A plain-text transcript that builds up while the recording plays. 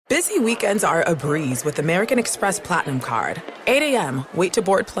Busy weekends are a breeze with American Express Platinum Card. 8 a.m., wait to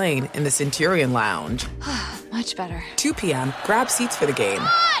board plane in the Centurion Lounge. Much better. 2 p.m., grab seats for the game.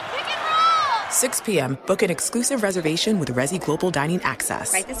 6 p.m., book an exclusive reservation with Resy Global Dining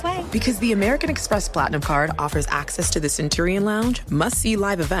Access. Right this way. Because the American Express Platinum Card offers access to the Centurion Lounge, must-see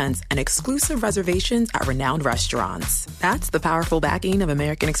live events, and exclusive reservations at renowned restaurants. That's the powerful backing of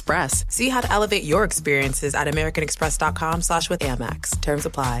American Express. See how to elevate your experiences at americanexpress.com/withAmex. Terms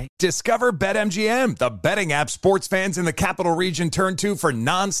apply. Discover BetMGM, the betting app sports fans in the capital region turn to for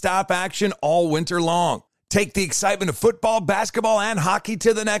nonstop action all winter long. Take the excitement of football, basketball, and hockey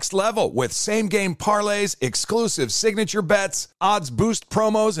to the next level with same-game parlays, exclusive signature bets, odds boost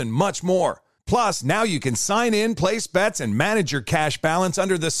promos, and much more. Plus, now you can sign in, place bets, and manage your cash balance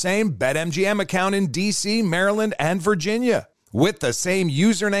under the same BetMGM account in D.C., Maryland, and Virginia. With the same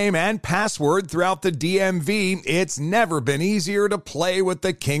username and password throughout the DMV, it's never been easier to play with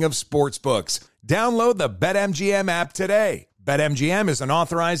the king of sportsbooks. Download the BetMGM app today. BetMGM is an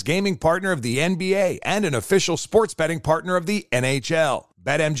authorized gaming partner of the NBA and an official sports betting partner of the NHL.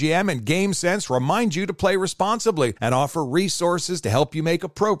 BetMGM and GameSense remind you to play responsibly and offer resources to help you make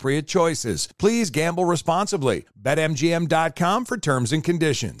appropriate choices. Please gamble responsibly. BetMGM.com for terms and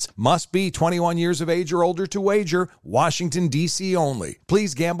conditions. Must be 21 years of age or older to wager. Washington, D.C. only.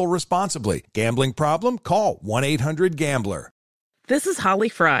 Please gamble responsibly. Gambling problem? Call 1-800-GAMBLER. This is Holly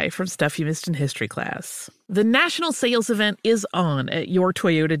Fry from Stuff You Missed in History class. The national sales event is on at your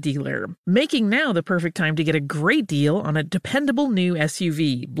Toyota dealer, making now the perfect time to get a great deal on a dependable new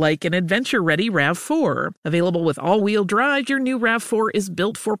SUV, like an adventure-ready RAV4. Available with all-wheel drive, your new RAV4 is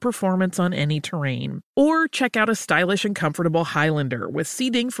built for performance on any terrain. Or check out a stylish and comfortable Highlander with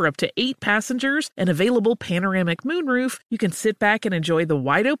seating for up to 8 passengers and available panoramic moonroof. You can sit back and enjoy the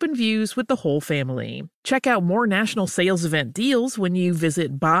wide-open views with the whole family. Check out more national sales event deals when you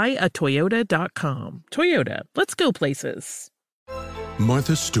visit buyatoyota.com. Toyota, let's go places.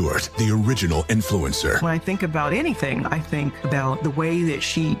 Martha Stewart, the original influencer. When I think about anything, I think about the way that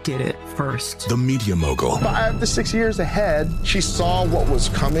she did it first. The media mogul. 5 to 6 years ahead, she saw what was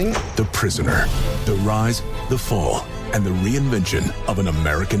coming. The prisoner. The rise, the fall, and the reinvention of an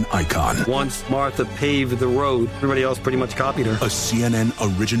American icon. Once Martha paved the road, everybody else pretty much copied her. A CNN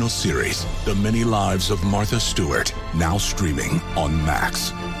original series, The Many Lives of Martha Stewart, now streaming on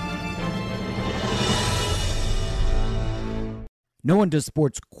Max. No one does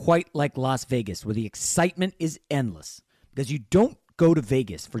sports quite like Las Vegas, where the excitement is endless. Because you don't go to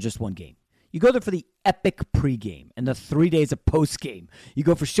Vegas for just one game. You go there for the epic pregame and the 3 days of postgame. You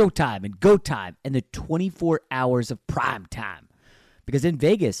go for showtime and go time and the 24 hours of prime time. Because in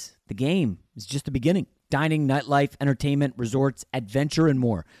Vegas, the game is just the beginning. Dining, nightlife, entertainment, resorts, adventure, and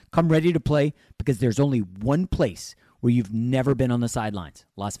more. Come ready to play because there's only one place where you've never been on the sidelines.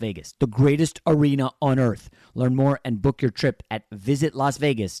 Las Vegas, the greatest arena on earth. Learn more and book your trip at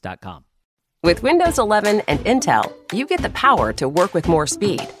visitlasvegas.com. With Windows 11 and Intel, you get the power to work with more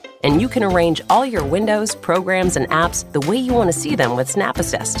speed. And you can arrange all your Windows, programs, and apps the way you want to see them with Snap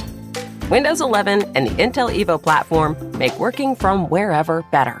Assist. Windows 11 and the Intel Evo platform make working from wherever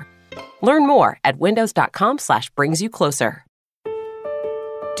better. Learn more at windows.com/brings-you-closer.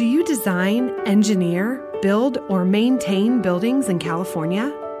 Do you design, engineer, build, or maintain buildings in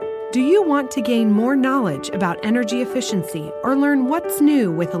California? Do you want to gain more knowledge about energy efficiency or learn what's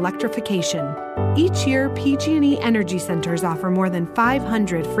new with electrification? Each year, PG&E Energy Centers offer more than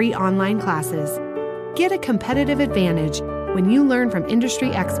 500 free online classes. Get a competitive advantage when you learn from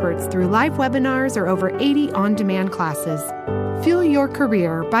industry experts through live webinars or over 80 on-demand classes. Fuel your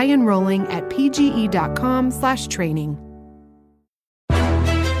career by enrolling at pge.com/training.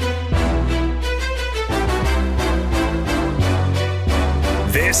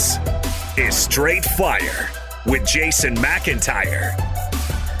 This is Straight Fire with Jason McIntyre.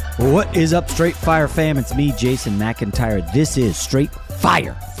 What is up, Straight Fire fam? It's me, Jason McIntyre. This is Straight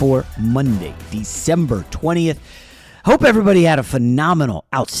Fire for Monday, December 20th. Hope everybody had a phenomenal,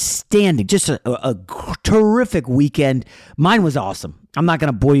 outstanding, just a terrific weekend. Mine was awesome. I'm not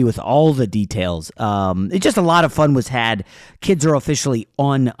going to bore you with all the details. It's just a lot of fun was had. Kids are officially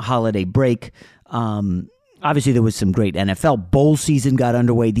on holiday break. Obviously, there was some great NFL. Bowl season got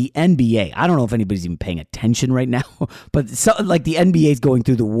underway. The NBA, I don't know if anybody's even paying attention right now, but the NBA is going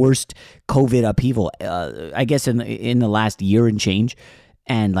through the worst COVID upheaval, I guess, in the last year and change.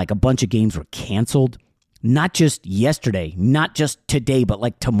 And like a bunch of games were canceled. Not just yesterday, not just today, but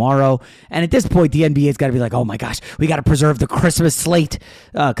like tomorrow. And at this point, the NBA's got to be like, oh my gosh, we got to preserve the Christmas slate.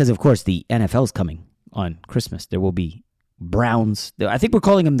 Because, of course, the NFL is coming on Christmas. There will be Browns. I think we're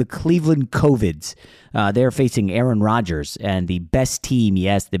calling them the Cleveland COVIDs. They're facing Aaron Rodgers and the best team,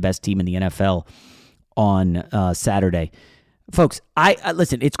 yes, the best team in the NFL on Saturday. Folks, I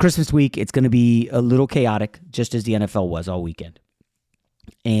listen, it's Christmas week. It's going to be a little chaotic, just as the NFL was all weekend.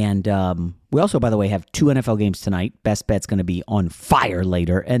 And we also, by the way, have 2 NFL games tonight. Best Bet's going to be on fire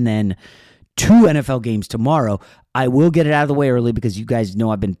later. And then 2 NFL games tomorrow. I will get it out of the way early because you guys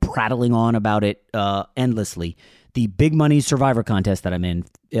know I've been prattling on about it endlessly. The Big Money Survivor contest that I'm in,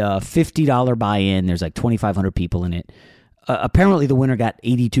 $50 buy-in. There's like 2,500 people in it. Apparently, the winner got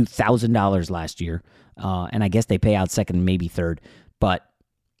 $82,000 last year, and I guess they pay out second, maybe third. But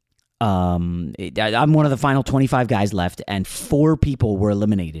I'm one of the final 25 guys left, and 4 people were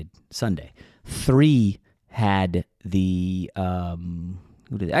eliminated Sunday. 3 had the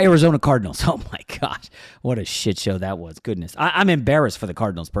Arizona Cardinals. Oh my gosh, what a shit show that was! Goodness, I'm embarrassed for the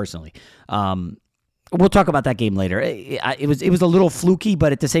Cardinals personally. We'll talk about that game later. It was a little fluky,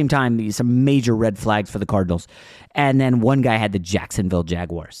 but at the same time, some major red flags for the Cardinals. And then one guy had the Jacksonville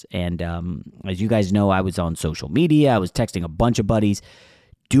Jaguars. And as you guys know, I was on social media. I was texting a bunch of buddies.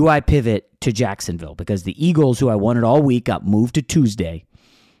 Do I pivot to Jacksonville? Because the Eagles, who I wanted all week, got moved to Tuesday.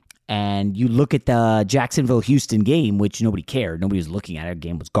 And you look at the Jacksonville-Houston game, which nobody cared. Nobody was looking at it. The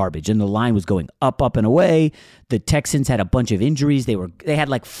game was garbage. And the line was going up and away. The Texans had a bunch of injuries. They had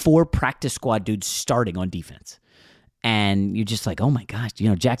like 4 practice squad dudes starting on defense. And you're just like, oh my gosh,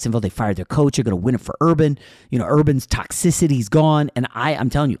 Jacksonville, they fired their coach. They're going to win it for Urban. Urban's toxicity's gone. And I'm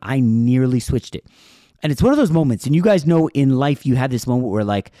telling you, I nearly switched it. And it's one of those moments. And you guys know in life you have this moment where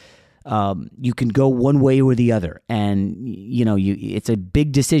like, you can go one way or the other, and it's a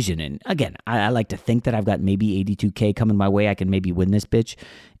big decision. And again, I like to think that I've got maybe $82K coming my way. I can maybe win this bitch.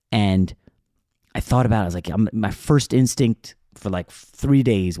 And I thought about it. I was like, my first instinct for like 3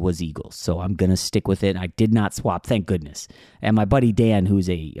 days was Eagles, so I'm gonna stick with it. I did not swap, thank goodness. And my buddy Dan, who's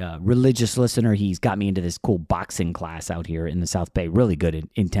a religious listener, he's got me into this cool boxing class out here in the South Bay. Really good,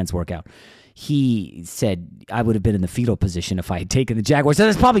 intense workout. He said I would have been in the fetal position if I had taken the Jaguars. And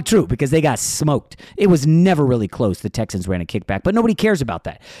that's probably true because they got smoked. It was never really close. The Texans ran a kickback, but nobody cares about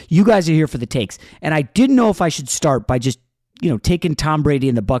that. You guys are here for the takes. And I didn't know if I should start by just, taking Tom Brady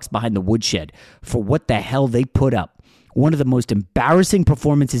and the Bucs behind the woodshed for what the hell they put up. One of the most embarrassing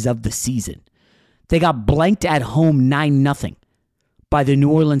performances of the season. They got blanked at home 9-0 by the New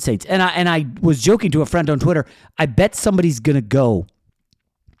Orleans Saints. And I was joking to a friend on Twitter. I bet somebody's going to go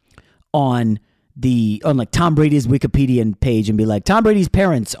on like Tom Brady's Wikipedia page and be like, Tom Brady's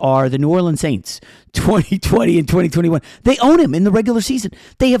parents are the New Orleans Saints 2020 and 2021. They own him in the regular season.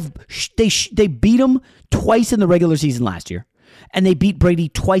 They beat him twice in the regular season last year, and they beat Brady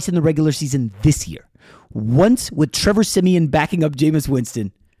twice in the regular season this year. Once with Trevor Siemian backing up Jameis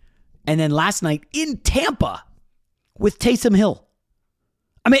Winston, and then last night in Tampa with Taysom Hill.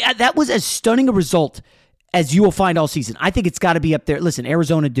 I mean, that was as stunning a result as you will find all season. I think it's got to be up there. Listen,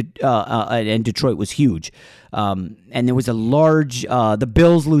 Arizona and Detroit was huge. And there was a large, the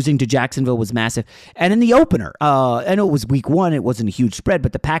Bills losing to Jacksonville was massive. And in the opener, I know it was week 1, it wasn't a huge spread,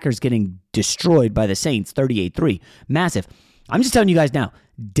 but the Packers getting destroyed by the Saints, 38-3, massive. I'm just telling you guys now,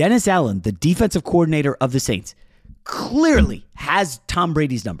 Dennis Allen, the defensive coordinator of the Saints, clearly has Tom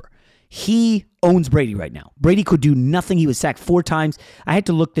Brady's number. He owns Brady right now. Brady could do nothing. He was sacked 4 times. I had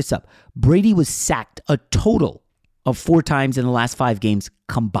to look this up. Brady was sacked a total of 4 times in the last 5 games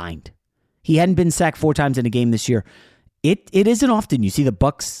combined. He hadn't been sacked 4 times in a game this year. It isn't often you see the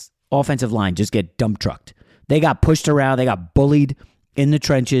Bucs offensive line just get dump trucked. They got pushed around. They got bullied in the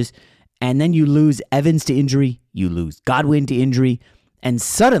trenches. And then you lose Evans to injury. You lose Godwin to injury. And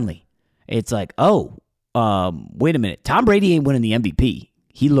suddenly it's like, wait a minute. Tom Brady ain't winning the MVP.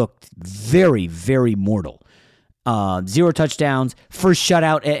 He looked very, very mortal. 0 touchdowns, first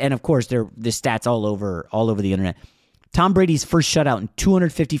shutout, and of course, the stats all over the internet. Tom Brady's first shutout in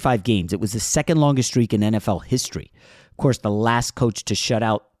 255 games. It was the second longest streak in NFL history. Of course, the last coach to shut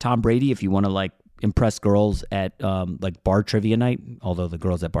out Tom Brady, if you want to like impress girls at like bar trivia night, although the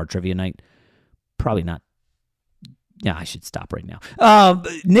girls at bar trivia night, probably not. Yeah, I should stop right now.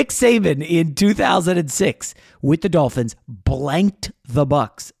 Nick Saban in 2006 with the Dolphins blanked the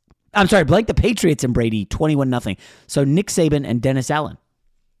Bucs. I'm sorry, blanked the Patriots and Brady 21-0. So Nick Saban and Dennis Allen,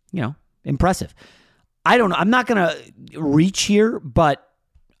 impressive. I don't know. I'm not going to reach here, but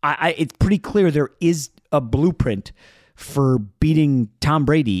it's pretty clear there is a blueprint for beating Tom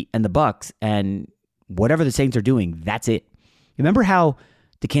Brady and the Bucs, and whatever the Saints are doing, that's it. Remember how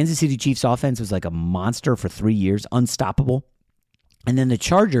the Kansas City Chiefs offense was like a monster for 3 years, unstoppable? And then the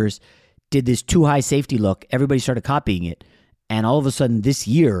Chargers did this too high safety look. Everybody started copying it. And all of a sudden this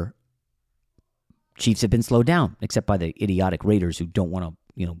year, Chiefs have been slowed down, except by the idiotic Raiders who don't want to,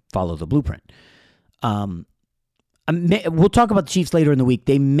 follow the blueprint. We'll talk about the Chiefs later in the week.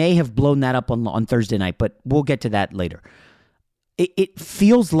 They may have blown that up on Thursday night, but we'll get to that later. It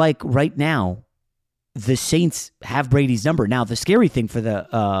feels like right now the Saints have Brady's number. Now, the scary thing for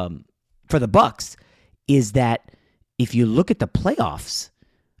the Bucks is that if you look at the playoffs,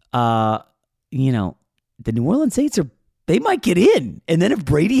 the New Orleans Saints they might get in. And then if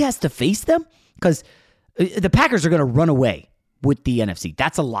Brady has to face them, because the Packers are going to run away with the NFC.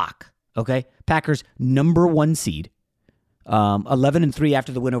 That's a lock, okay? Packers, number 1 seed, 11-3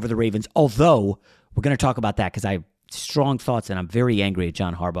 after the win over the Ravens. Although, we're going to talk about that because I have strong thoughts, and I'm very angry at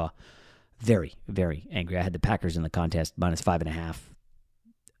John Harbaugh. Very, very angry. I had the Packers in the contest, -5.5.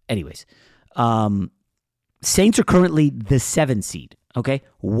 Anyways, Saints are currently the 7 seed, okay?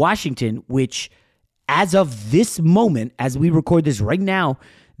 Washington, which as of this moment, as we record this right now,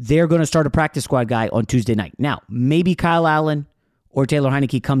 they're going to start a practice squad guy on Tuesday night. Now, maybe Kyle Allen or Taylor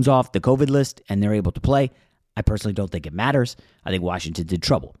Heineke comes off the COVID list and they're able to play. I personally don't think it matters. I think Washington's in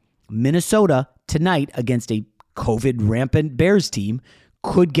trouble. Minnesota tonight against a COVID rampant Bears team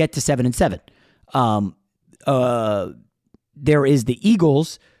could get to 7-7. There is the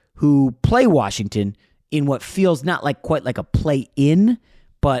Eagles who play Washington in what feels not quite like a play-in,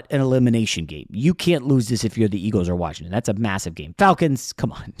 but an elimination game. You can't lose this if you're the Eagles or Washington. That's a massive game. Falcons,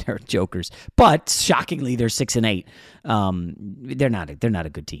 come on, they're jokers. But shockingly, they're 6-8. They're not a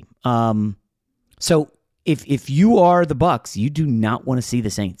good team. So if you are the Bucks, you do not want to see the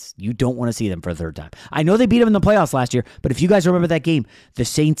Saints. You don't want to see them for a third time. I know they beat them in the playoffs last year, but if you guys remember that game, the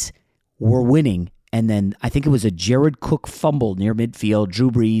Saints were winning, and then I think it was a Jared Cook fumble near midfield. Drew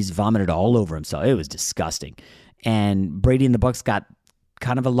Brees vomited all over himself. It was disgusting. And Brady and the Bucks got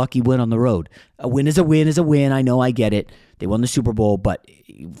kind of a lucky win on the road. A win is a win is a win. I know, I get it. They won the Super Bowl, but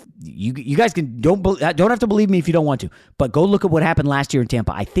you guys don't have to believe me if you don't want to. But go look at what happened last year in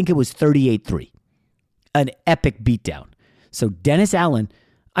Tampa. I think it was 38-3. An epic beatdown. So Dennis Allen,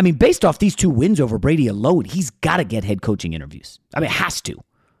 based off these 2 wins over Brady alone, he's got to get head coaching interviews. Has to.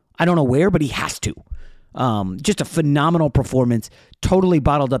 I don't know where, but he has to. Just a phenomenal performance. Totally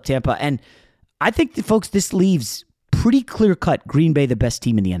bottled up Tampa. And I think, folks, this leaves pretty clear-cut Green Bay the best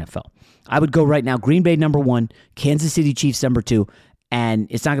team in the NFL. I would go right now, Green Bay number 1, Kansas City Chiefs number 2, and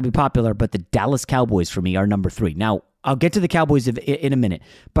it's not going to be popular, but the Dallas Cowboys for me are number 3. Now, I'll get to the Cowboys in a minute,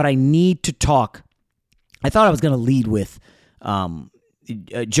 but I need to talk. I thought I was going to lead with John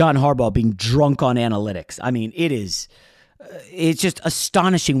Harbaugh being drunk on analytics. It's just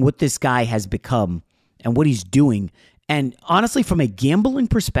astonishing what this guy has become and what he's doing. And honestly, from a gambling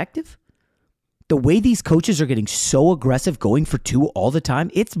perspective, the way these coaches are getting so aggressive going for 2 all the time,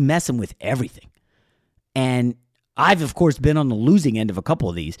 it's messing with everything. And I've, of course, been on the losing end of a couple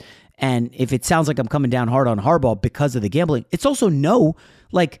of these. And if it sounds like I'm coming down hard on Harbaugh because of the gambling, it's also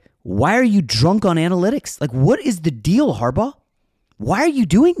why are you drunk on analytics? What is the deal, Harbaugh? Why are you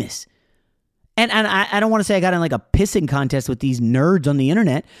doing this? And I don't want to say I got in a pissing contest with these nerds on the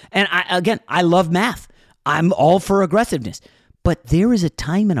internet. And I love math. I'm all for aggressiveness. But there is a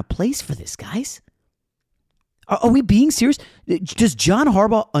time and a place for this, guys. Are we being serious? Does John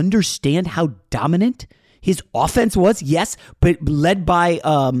Harbaugh understand how dominant his offense was? Yes, but led by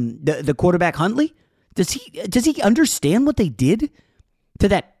the quarterback Huntley. Does he understand what they did to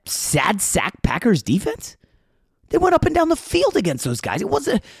that sad sack Packers defense? They went up and down the field against those guys. It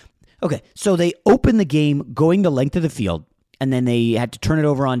wasn't okay. So they opened the game going the length of the field, and then they had to turn it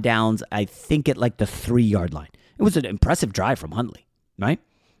over on downs. I think at the 3-yard line. It was an impressive drive from Huntley, right?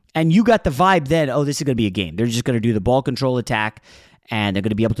 And you got the vibe then, this is going to be a game. They're just going to do the ball control attack, and they're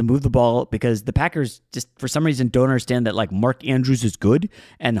going to be able to move the ball because the Packers just, for some reason, don't understand that, Mark Andrews is good,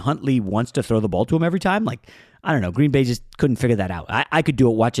 and Huntley wants to throw the ball to him every time. I don't know. Green Bay just couldn't figure that out. I could do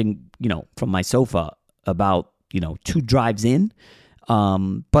it watching, from my sofa about, 2 drives in.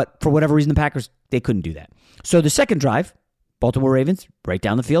 But for whatever reason, the Packers, they couldn't do that. So the second drive, Baltimore Ravens, right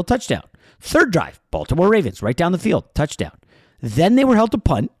down the field, touchdown. Third drive, Baltimore Ravens, right down the field, touchdown. Then they were held to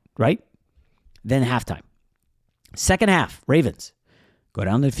punt, right? Then halftime. Second half, Ravens go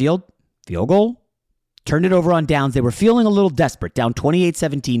down the field, field goal, turned it over on downs. They were feeling a little desperate, down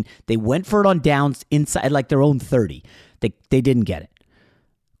 28-17. They went for it on downs inside their own 30. They didn't get it.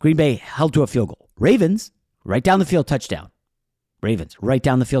 Green Bay held to a field goal. Ravens, right down the field, touchdown. Ravens, right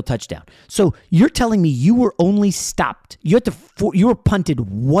down the field, touchdown. So you're telling me you were only stopped. You were punted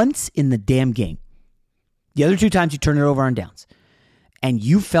once in the damn game. The other 2 times you turned it over on downs. And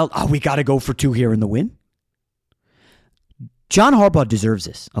you felt, we got to go for 2 here in the win. John Harbaugh deserves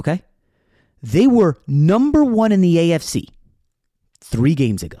this, okay? They were number 1 in the AFC 3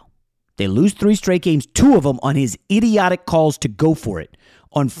 games ago. They lose 3 straight games, 2 of them on his idiotic calls to go for it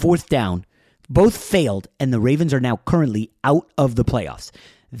on 4th down. Both failed, and the Ravens are now currently out of the playoffs.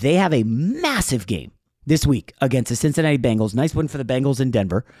 They have a massive game this week against the Cincinnati Bengals. Nice win for the Bengals in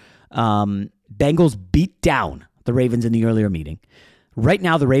Denver. Bengals beat down the Ravens in the earlier meeting. Right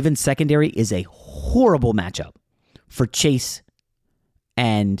now, the Ravens secondary is a horrible matchup for Chase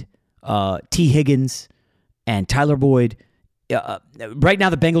and T. Higgins and Tyler Boyd. Right now,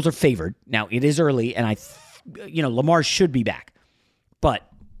 the Bengals are favored. Now, it is early, and Lamar should be back. But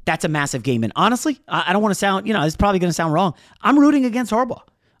that's a massive game. And honestly, I don't want to sound, it's probably going to sound wrong. I'm rooting against Harbaugh.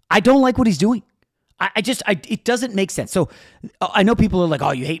 I don't like what he's doing. It doesn't make sense. So I know people are like,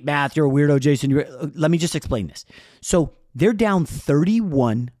 oh, you hate math. You're a weirdo, Jason. Let me just explain this. So they're down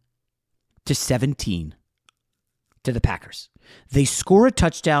 31-17 to the Packers. They score a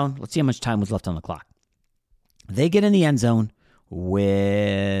touchdown. Let's see how much time was left on the clock. They get in the end zone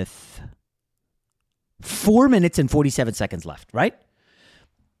with 4 minutes and 47 seconds left, right?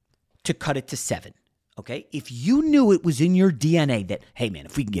 To cut it to 7. Okay? If you knew it was in your DNA that, hey, man,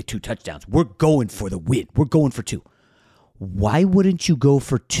 if we can get 2 touchdowns, we're going for the win. We're going for 2. Why wouldn't you go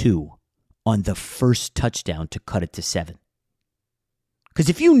for 2 on the first touchdown to cut it to 7? Because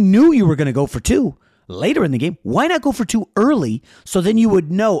if you knew you were going to go for 2 later in the game, why not go for 2 early so then you would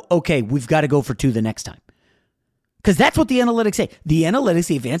know, okay, we've got to go for 2 the next time? Because that's what the analytics say. The analytics,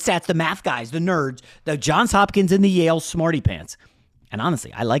 the advanced stats, the math guys, the nerds, the Johns Hopkins and the Yale smarty pants. And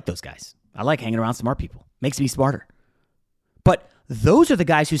honestly, I like those guys. I like hanging around smart people. Makes me smarter. But those are the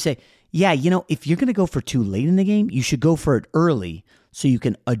guys who say, yeah, if you're going to go for 2 late in the game, you should go for it early so you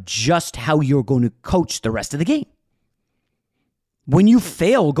can adjust how you're going to coach the rest of the game. When you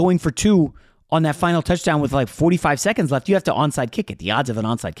fail going for 2 on that final touchdown with like 45 seconds left, you have to onside kick it. The odds of an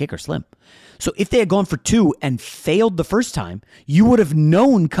onside kick are slim. So if they had gone for 2 and failed the first time, you would have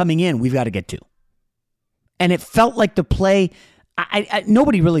known coming in, we've got to get 2. And it felt like the play,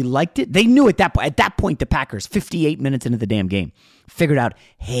 nobody really liked it. They knew at that point, the Packers, 58 minutes into the damn game, figured out,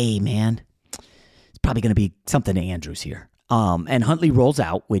 hey, man, it's probably going to be something to Andrews here. And Huntley rolls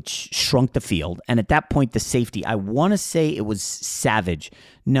out, which shrunk the field. And at that point, the safety, I want to say it was Savage.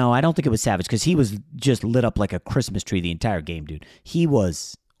 No, I don't think it was Savage because he was just lit up like a Christmas tree the entire game, dude. He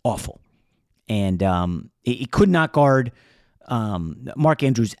was awful. And he could not guard Mark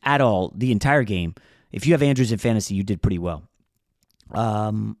Andrews at all the entire game. If you have Andrews in fantasy, you did pretty well.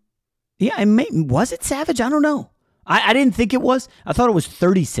 Was it Savage? I don't know. I didn't think it was. I thought it was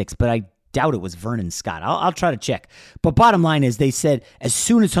 36, but I doubt it was Vernon Scott. I'll try to check. But bottom line is they said as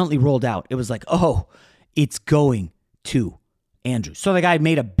soon as Huntley rolled out, it was like, oh, it's going to Andrews. So the guy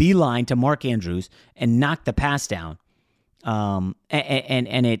made a beeline to Mark Andrews and knocked the pass down. And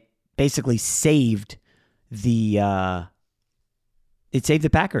it basically saved the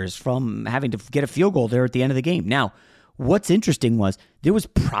Packers from having to get a field goal there at the end of the game. Now, what's interesting was there was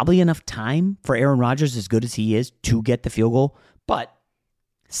probably enough time for Aaron Rodgers, as good as he is, to get the field goal. But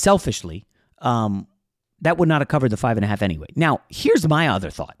selfishly, that would not have covered the 5.5 anyway. Now, here's my other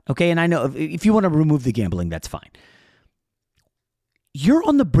thought, okay? And I know if you want to remove the gambling, that's fine. You're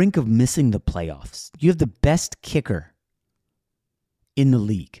on the brink of missing the playoffs. You have the best kicker in the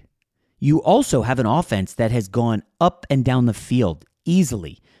league. You also have an offense that has gone up and down the field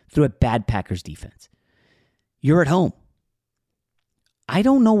easily through a bad Packers defense. You're at home. I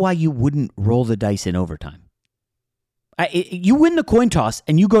don't know why you wouldn't roll the dice in overtime. You win the coin toss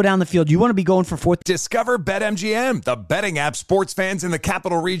and you go down the field. You want to be going for 4th. Discover BetMGM, the betting app sports fans in the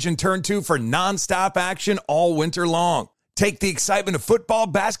capital region turn to for nonstop action all winter long. Take the excitement of football,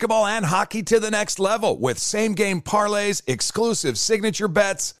 basketball, and hockey to the next level with same-game parlays, exclusive signature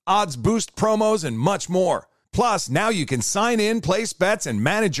bets, odds boost promos, and much more. Plus, now you can sign in, place bets, and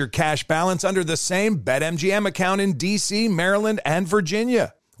manage your cash balance under the same BetMGM account in D.C., Maryland, and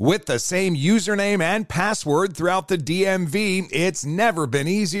Virginia. With the same username and password throughout the DMV, it's never been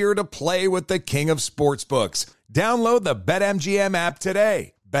easier to play with the king of sportsbooks. Download the BetMGM app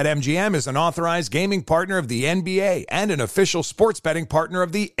today. BetMGM is an authorized gaming partner of the NBA and an official sports betting partner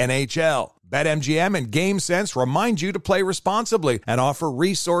of the NHL. BetMGM and GameSense remind you to play responsibly and offer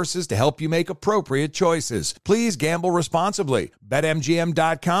resources to help you make appropriate choices. Please gamble responsibly.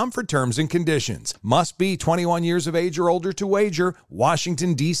 BetMGM.com for terms and conditions. Must be 21 years of age or older to wager.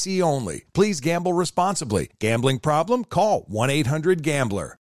 Washington, D.C. only. Please gamble responsibly. Gambling problem? Call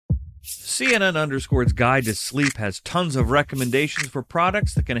 1-800-GAMBLER. CNN_'s Guide to Sleep has tons of recommendations for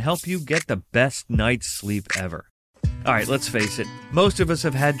products that can help you get the best night's sleep ever. All right, let's face it, most of us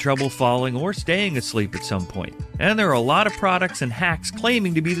have had trouble falling or staying asleep at some point, and there are a lot of products and hacks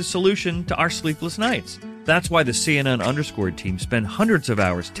claiming to be the solution to our sleepless nights. That's why the CNN Underscored team spend hundreds of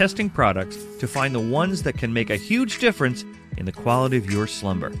hours testing products to find the ones that can make a huge difference in the quality of your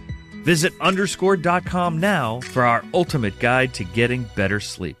slumber. Visit underscored.com now for our ultimate guide to getting better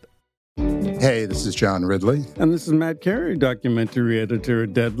sleep. Hey, this is John Ridley. And this is Matt Carey, documentary editor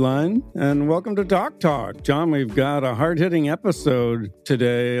at Deadline. And welcome to Doc Talk. John, we've got a hard-hitting episode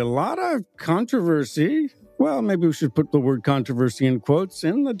today. A lot of controversy. Well, maybe we should put the word controversy in quotes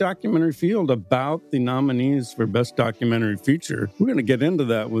in the documentary field about the nominees for Best Documentary Feature. We're going to get into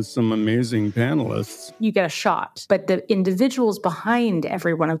that with some amazing panelists. You get a shot, but the individuals behind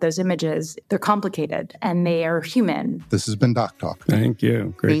every one of those images, they're complicated and they are human. This has been Doc Talk. Thank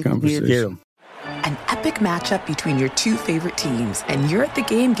you. Great conversation. Thank you. An epic matchup between your two favorite teams, and you're at the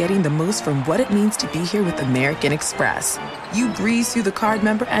game getting the most from what it means to be here with American Express. You breeze through the card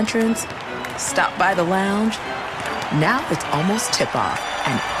member entrance, stop by the lounge. Now it's almost tip-off,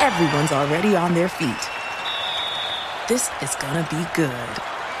 and everyone's already on their feet. This is gonna be good.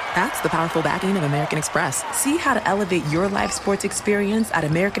 That's the powerful backing of American Express. See how to elevate your live sports experience at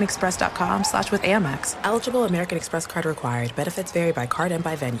americanexpress.com/withAmex. Eligible American Express card required. Benefits vary by card and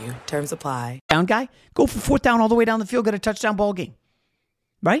by venue. Terms apply. Down guy, go for fourth down all the way down the field, get a touchdown ball game.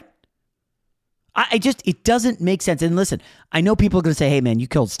 Right? It doesn't make sense. And listen, I know people are going to say, hey, man, you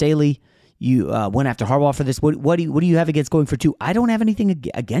killed Staley. You went after Harbaugh for this. What do you have against going for two? I don't have anything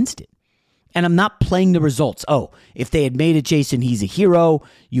against it. And I'm not playing the results. Oh, if they had made it, Jason, he's a hero.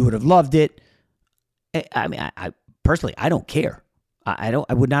 You would have loved it. I mean, I personally, I don't care. I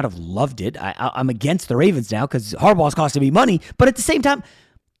would not have loved it. I'm against the Ravens now because Harbaugh's costing me money. But at the same time,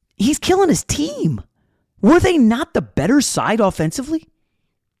 he's killing his team. Were they not the better side offensively?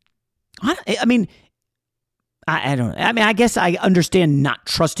 I don't. I mean, I guess I understand not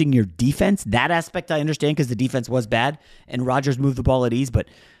trusting your defense. That aspect I understand because the defense was bad and Rodgers moved the ball at ease. But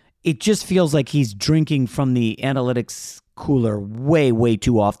it just feels like he's drinking from the analytics cooler way, way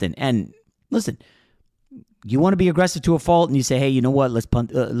too often. And listen, you want to be aggressive to a fault and you say, hey, you know what? Let's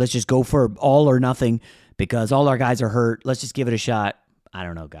punt. Let's just go for all or nothing because all our guys are hurt. Let's just give it a shot. I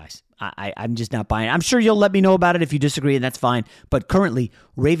don't know, guys. I'm just not buying it. I'm sure you'll let me know about it if you disagree, and that's fine. But currently,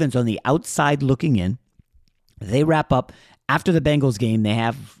 Ravens on the outside looking in. They wrap up after the Bengals game. They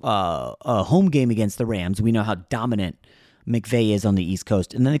have a home game against the Rams. We know how dominant McVay is on the East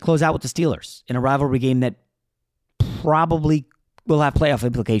Coast. And then they close out with the Steelers in a rivalry game that probably will have playoff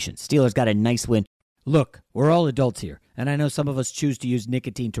implications. Steelers got a nice win. Look, we're all adults here, and I know some of us choose to use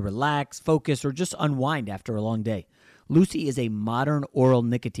nicotine to relax, focus, or just unwind after a long day. Lucy is a modern oral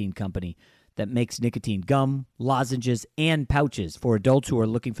nicotine company that makes nicotine gum, lozenges, and pouches for adults who are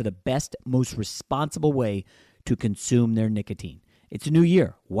looking for the best, most responsible way to consume their nicotine. It's a new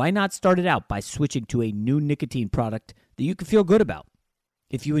year. Why not start it out by switching to a new nicotine product that you can feel good about?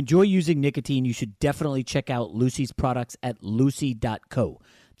 If you enjoy using nicotine, you should definitely check out Lucy's products at lucy.co.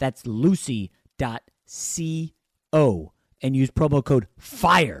 That's lucy.co and use promo code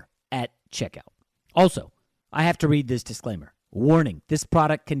FIRE at checkout. Also, I have to read this disclaimer. Warning, this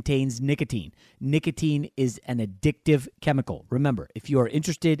product contains nicotine. Nicotine is an addictive chemical. Remember, if you are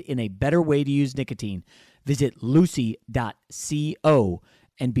interested in a better way to use nicotine, visit lucy.co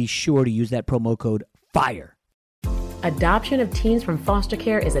and be sure to use that promo code FIRE. Adoption of teens from foster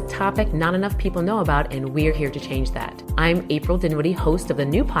care is a topic not enough people know about, and we're here to change that. I'm April Dinwiddie, host of the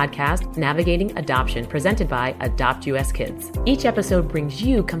new podcast, Navigating Adoption, presented by Adopt US Kids. Each episode brings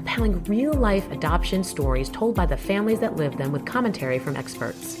you compelling real-life adoption stories told by the families that live them with commentary from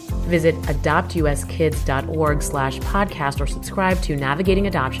experts. Visit adoptuskids.org/podcast or subscribe to Navigating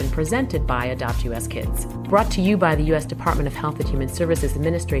Adoption, presented by Adopt US Kids. Brought to you by the U.S. Department of Health and Human Services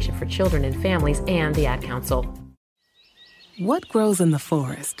Administration for Children and Families and the Ad Council. What grows in the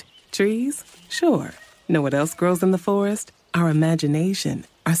forest? Trees? Sure. Know what else grows in the forest? Our imagination,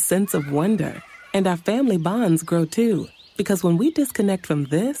 our sense of wonder, and our family bonds grow too. Because when we disconnect from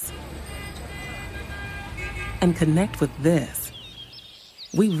this and connect with this,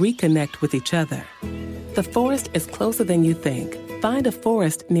 we reconnect with each other. The forest is closer than you think. Find a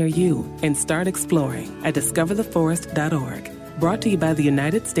forest near you and start exploring at discovertheforest.org. Brought to you by the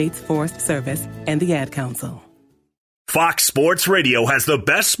United States Forest Service and the Ad Council. Fox Sports Radio has the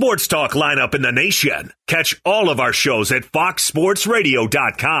best sports talk lineup in the nation. Catch all of our shows at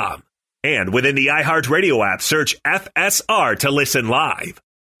foxsportsradio.com. And within the iHeartRadio app, search FSR to listen live.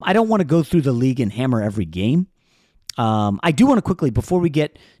 I don't want to go through the league and hammer every game. I do want to quickly, before we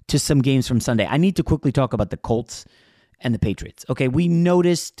get to some games from Sunday, I need to quickly talk about the Colts and the Patriots. Okay, we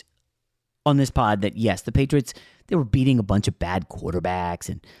noticed on this pod that, yes, the Patriots, they were beating a bunch of bad quarterbacks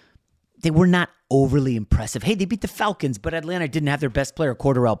and they were not overly impressive. Hey, they beat the Falcons, but Atlanta didn't have their best player,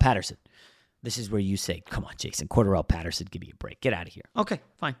 Cordarrelle Patterson. This is where you say, come on, Jason, Cordarrelle Patterson, give me a break. Get out of here. Okay,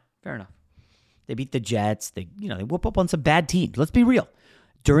 fine. Fair enough. They beat the Jets. They whoop up on some bad teams. Let's be real.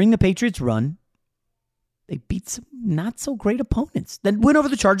 During the Patriots run, they beat some not so great opponents. Then win over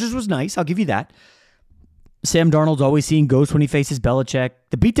the Chargers was nice. I'll give you that. Sam Darnold's always seeing ghosts when he faces Belichick.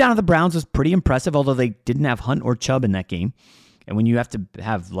 The beatdown of the Browns was pretty impressive, although they didn't have Hunt or Chubb in that game. And when you have to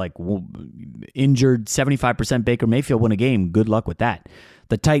have injured 75% Baker Mayfield win a game, good luck with that.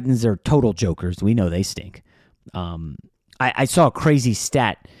 The Titans are total jokers. We know they stink. I saw a crazy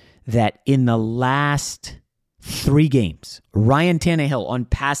stat that in the last 3 games, Ryan Tannehill on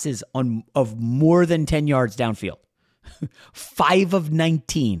passes of more than 10 yards downfield, 5 of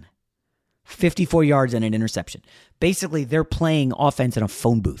 19, 54 yards and an interception. Basically, they're playing offense in a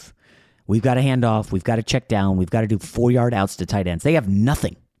phone booth. We've got to hand off. We've got to check down. We've got to do 4-yard outs to tight ends. They have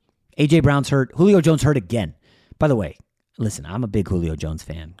nothing. A.J. Brown's hurt. Julio Jones hurt again. By the way, listen, I'm a big Julio Jones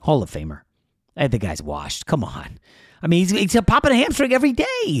fan. Hall of Famer. The guy's washed. Come on. I mean, he's popping a hamstring every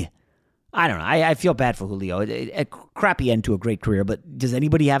day. I don't know. I feel bad for Julio. A crappy end to a great career, but does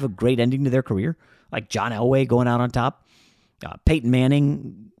anybody have a great ending to their career? Like John Elway going out on top? Peyton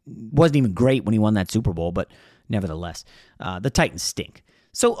Manning wasn't even great when he won that Super Bowl, but nevertheless, the Titans stink.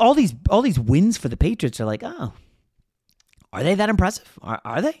 So all these wins for the Patriots are like, oh, are they that impressive?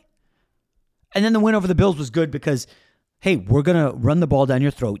 Are they? And then the win over the Bills was good because, hey, we're going to run the ball down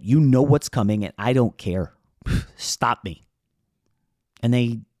your throat. You know what's coming, and I don't care. Stop me. And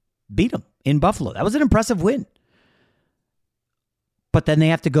they beat them in Buffalo. That was an impressive win. But then they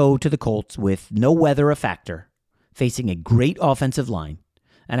have to go to the Colts with no weather a factor, facing a great offensive line.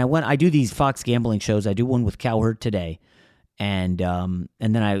 And I do these Fox gambling shows. I do one with Cowherd today. And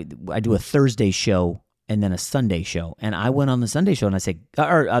then I do a Thursday show and then a Sunday show. And I went on the Sunday show and I said,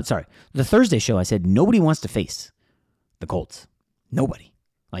 the Thursday show, I said, nobody wants to face the Colts. Nobody.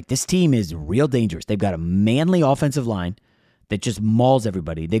 Like, this team is real dangerous. They've got a manly offensive line that just mauls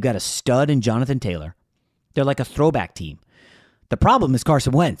everybody. They've got a stud in Jonathan Taylor. They're like a throwback team. The problem is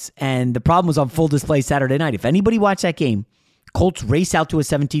Carson Wentz. And the problem was on full display Saturday night. If anybody watched that game, Colts race out to a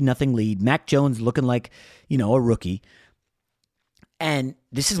 17-0 lead. Mac Jones looking like, a rookie. And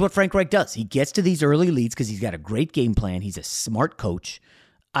this is what Frank Reich does. He gets to these early leads because he's got a great game plan. He's a smart coach.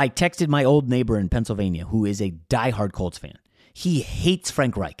 I texted my old neighbor in Pennsylvania, who is a diehard Colts fan. He hates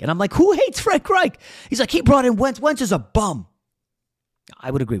Frank Reich. And I'm like, who hates Frank Reich? He's like, he brought in Wentz. Wentz is a bum.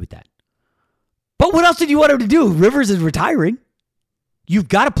 I would agree with that. But what else did you want him to do? Rivers is retiring. You've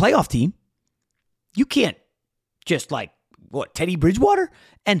got a playoff team. You can't just Teddy Bridgewater?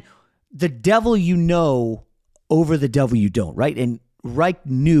 And the devil you know over the devil you don't, right? And Reich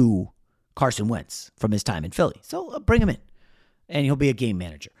knew Carson Wentz from his time in Philly. So bring him in, and he'll be a game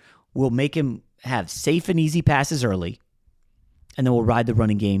manager. We'll make him have safe and easy passes early, and then we'll ride the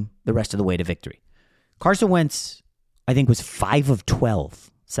running game the rest of the way to victory. Carson Wentz, I think, was 5 of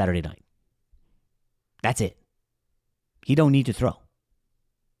 12 Saturday night. That's it. He don't need to throw.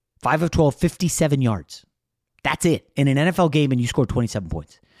 5 of 12, 57 yards. That's it. In an NFL game, and you scored 27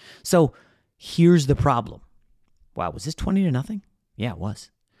 points. So here's the problem. Wow, was this 20-0? Yeah, it was.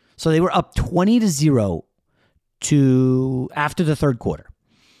 So they were up 20-0 after the third quarter.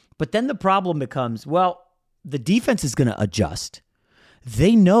 But then the problem becomes, the defense is going to adjust.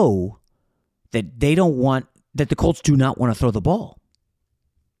 They know that the Colts do not want to throw the ball.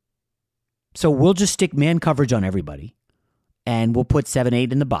 So we'll just stick man coverage on everybody, and we'll put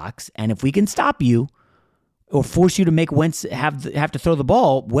 7-8 in the box. And if we can stop you or force you to make Wentz have to throw the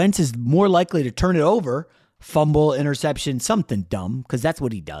ball, Wentz is more likely to turn it over, fumble, interception, something dumb, because that's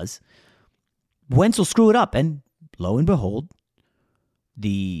what he does. Wentz will screw it up, and lo and behold,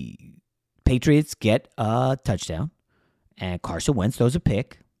 the Patriots get a touchdown, and Carson Wentz throws a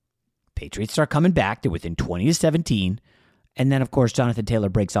pick. Patriots start coming back. They're within 20-17, and then, of course, Jonathan Taylor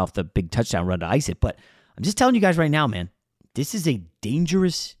breaks off the big touchdown run to ice it. But I'm just telling you guys right now, man, this is a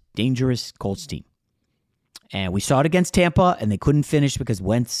dangerous, dangerous Colts team. And we saw it against Tampa, and they couldn't finish because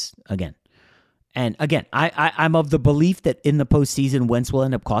Wentz, again. And again, I'm of the belief that in the postseason, Wentz will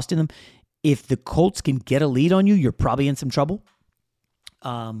end up costing them. If the Colts can get a lead on you, you're probably in some trouble.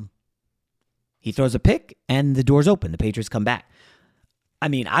 He throws a pick, and the door's open. The Patriots come back. I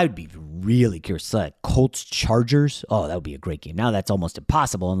mean, I would be really curious. Colts-Chargers, that would be a great game. Now that's almost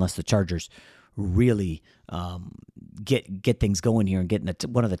impossible unless the Chargers really get things going here and get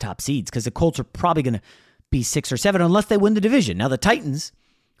one of the top seeds, because the Colts are probably going to be 6 or 7 unless they win the division. Now the Titans,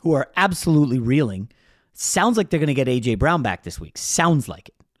 who are absolutely reeling, sounds like they're going to get A.J. Brown back this week. Sounds like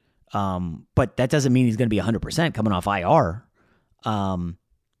it. But that doesn't mean he's going to be 100% coming off IR.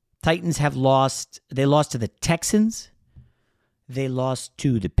 Titans have lost. They lost to the Texans. They lost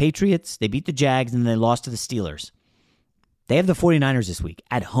to the Patriots, they beat the Jags, and they lost to the Steelers. They have the 49ers this week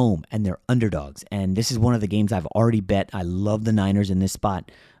at home, and they're underdogs. And this is one of the games I've already bet. I love the Niners in this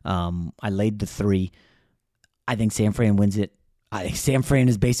spot. I laid the 3. I think San Fran wins it. I think San Fran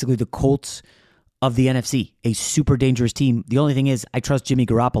is basically the Colts of the NFC, a super dangerous team. The only thing is I trust Jimmy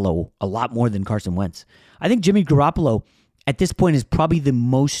Garoppolo a lot more than Carson Wentz. I think Jimmy Garoppolo at this point is probably the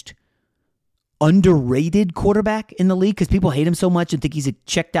most underrated quarterback in the league because people hate him so much and think he's a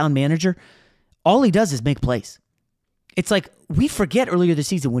check-down manager. All he does is make plays. It's like we forget earlier this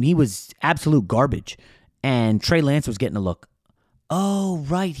season when he was absolute garbage and Trey Lance was getting a look. Oh,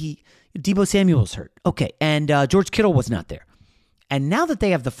 right. Deebo Samuel's hurt. Okay. And George Kittle was not there. And now that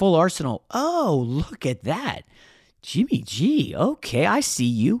they have the full arsenal, oh, look at that. Jimmy G. Okay, I see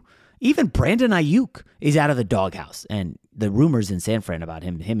you. Even Brandon Ayuk is out of the doghouse. And the rumors in San Fran about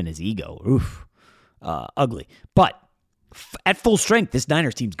him and his ego, oof, ugly. But at full strength, this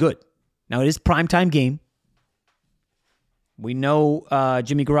Niners team's good. Now, it is a primetime game. We know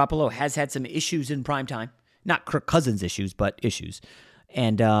Jimmy Garoppolo has had some issues in primetime. Not Kirk Cousins issues, but issues.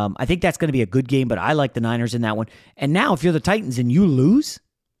 And I think that's going to be a good game, but I like the Niners in that one. And now if you're the Titans and you lose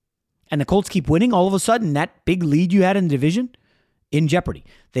and the Colts keep winning, all of a sudden that big lead you had in the division in jeopardy.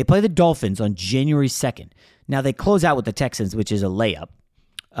 They play the Dolphins on January 2nd. Now they close out with the Texans, which is a layup.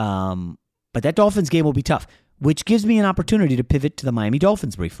 But that Dolphins game will be tough, which gives me an opportunity to pivot to the Miami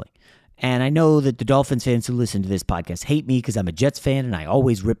Dolphins briefly. And I know that the Dolphins fans who listen to this podcast hate me because I'm a Jets fan and I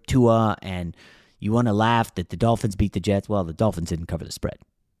always rip Tua, and you want to laugh that the Dolphins beat the Jets. Well, the Dolphins didn't cover the spread.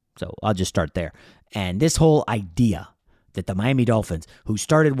 So I'll just start there. And this whole idea that the Miami Dolphins, who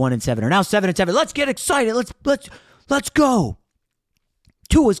started 1-7, are now 7-7. Let's get excited. Let's go.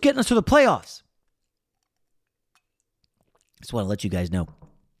 Tua's getting us to the playoffs. Just want to let you guys know.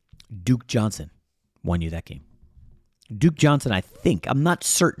 Duke Johnson won you that game. Duke Johnson, I think, I'm not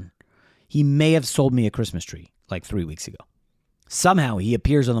certain. He may have sold me a Christmas tree like 3 weeks ago. Somehow he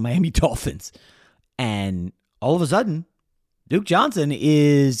appears on the Miami Dolphins. And all of a sudden, Duke Johnson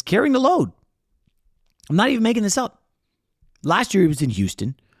is carrying the load. I'm not even making this up. Last year he was in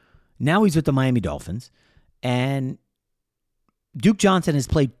Houston. Now he's with the Miami Dolphins. And Duke Johnson has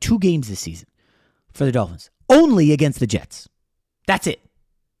played 2 games this season for the Dolphins. Only against the Jets. That's it.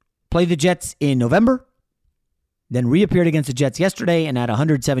 Played the Jets in November. Then reappeared against the Jets yesterday and had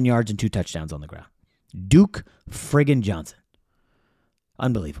 107 yards and 2 touchdowns on the ground. Duke friggin' Johnson.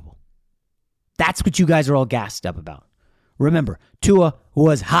 Unbelievable. That's what you guys are all gassed up about. Remember, Tua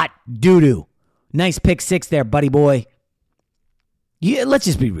was hot doo-doo. Nice pick 6 there, buddy boy. Yeah, let's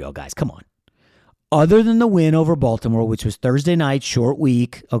just be real, guys. Come on. Other than the win over Baltimore, which was Thursday night, short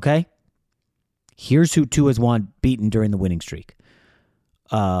week, okay? Here's who Tua's beaten during the winning streak.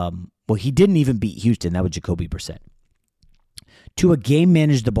 Well, he didn't even beat Houston. That was Jacoby Brissett. Tua game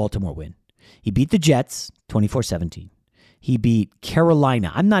managed the Baltimore win. He beat the Jets 24-17. He beat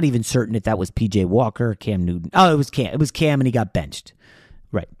Carolina. I'm not even certain if that was P.J. Walker or Cam Newton. Oh, it was Cam. It was Cam, and he got benched.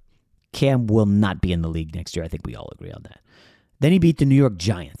 Right. Cam will not be in the league next year. I think we all agree on that. Then he beat the New York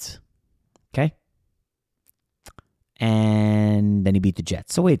Giants. Okay? And then he beat the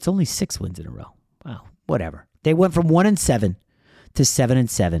Jets. So wait, it's only 6 wins in a row. Wow, whatever. They went from 1-7 to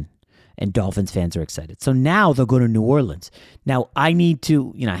 7-7, and Dolphins fans are excited. So now they'll go to New Orleans. Now, I need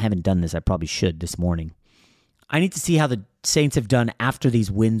to, I haven't done this. I probably should this morning. I need to see how the Saints have done after these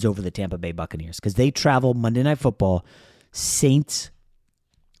wins over the Tampa Bay Buccaneers because they travel Monday Night Football, Saints,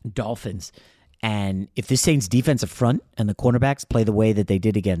 Dolphins. And if the Saints defensive front and the cornerbacks play the way that they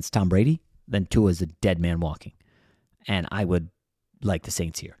did against Tom Brady, then Tua's a dead man walking. And I would like the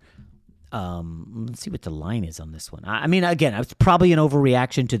Saints here. Let's see what the line is on this one. I mean, again, it's probably an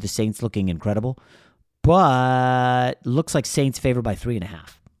overreaction to the Saints looking incredible, but looks like Saints favored by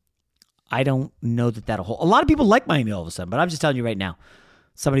 3.5. I don't know that that'll hold. A lot of people like Miami all of a sudden, but I'm just telling you right now,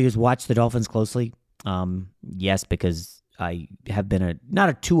 somebody who's watched the Dolphins closely, yes, because I have been not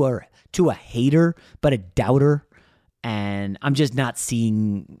a Tua hater, but a doubter, and I'm just not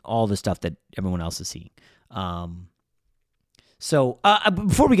seeing all the stuff that everyone else is seeing. So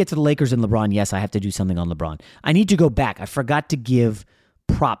before we get to the Lakers and LeBron, yes, I have to do something on LeBron. I need to go back. I forgot to give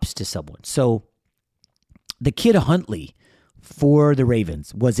props to someone. So the kid Huntley for the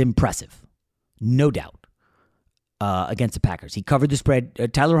Ravens was impressive, no doubt, against the Packers. He covered the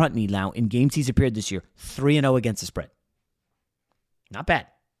spread. Tyler Huntley now, in games he's appeared this year, 3-0 against the spread. Not bad.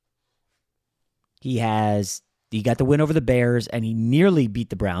 He got the win over the Bears, and he nearly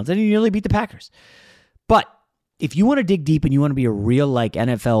beat the Browns, and he nearly beat the Packers. But if you want to dig deep and you want to be a real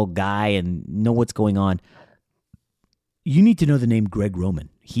NFL guy and know what's going on, you need to know the name Greg Roman.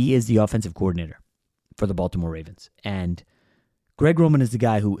 He is the offensive coordinator for the Baltimore Ravens. And Greg Roman is the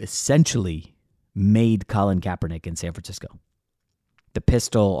guy who essentially made Colin Kaepernick in San Francisco. The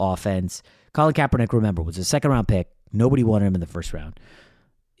pistol offense. Colin Kaepernick, remember, was a second-round pick. Nobody wanted him in the first round.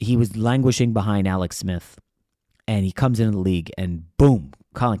 He was languishing behind Alex Smith, and he comes into the league, and boom,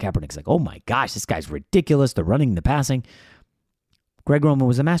 Colin Kaepernick's like, oh my gosh, this guy's ridiculous. The running, the passing. Greg Roman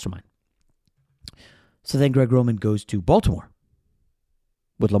was a mastermind. So then Greg Roman goes to Baltimore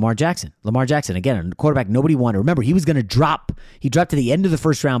with Lamar Jackson. Lamar Jackson, again, a quarterback nobody wanted. Remember, he was going to drop. He dropped to the end of the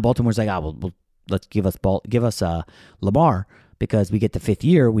first round. Baltimore's like, well, let's give us Lamar because we get the fifth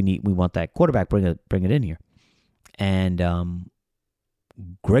year. We want that quarterback. Bring it in here. And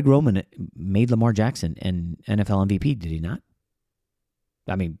Greg Roman made Lamar Jackson an NFL MVP. Did he not?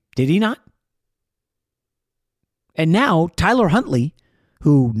 I mean, did he not? And now Tyler Huntley,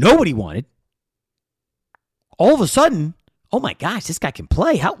 who nobody wanted, all of a sudden, oh my gosh, this guy can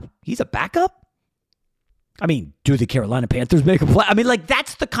play. How? He's a backup? I mean, do the Carolina Panthers make a play? I mean, like,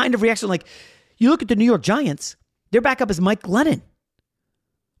 that's the kind of reaction. Like, you look at the New York Giants, their backup is Mike Glennon.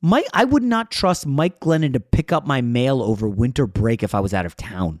 I would not trust Mike Glennon to pick up my mail over winter break if I was out of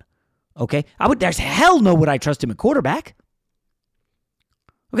town. Okay? There's hell no would I trust him at quarterback.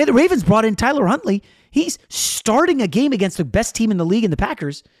 Okay, the Ravens brought in Tyler Huntley. He's starting a game against the best team in the league in the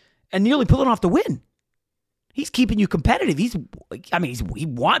Packers and nearly pulling off the win. He's keeping you competitive. He beat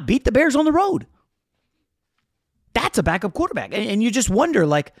the Bears on the road. That's a backup quarterback. And you just wonder,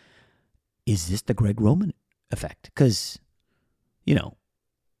 like, is this the Greg Roman effect? Because,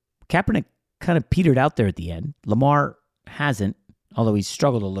 Kaepernick kind of petered out there at the end. Lamar hasn't, although he's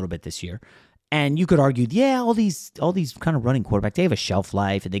struggled a little bit this year. And you could argue, yeah, all these kind of running quarterbacks, they have a shelf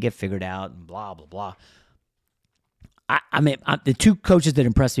life and they get figured out and blah, blah, blah. I mean, the two coaches that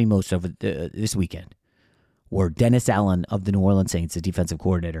impressed me most over this weekend were Dennis Allen of the New Orleans Saints, the defensive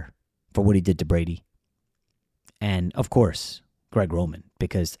coordinator, for what he did to Brady. And, of course, Greg Roman,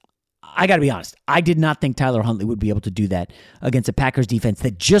 because I got to be honest, I did not think Tyler Huntley would be able to do that against a Packers defense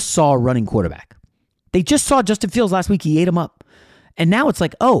that just saw a running quarterback. They just saw Justin Fields last week. He ate him up. And now it's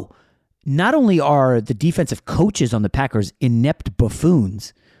like, oh, not only are the defensive coaches on the Packers inept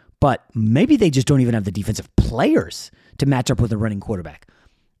buffoons, but maybe they just don't even have the defensive players to match up with a running quarterback.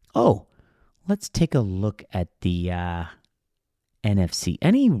 Oh, let's take a look at the NFC.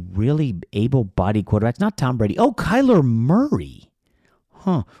 Any really able-bodied quarterbacks? Not Tom Brady. Oh, Kyler Murray.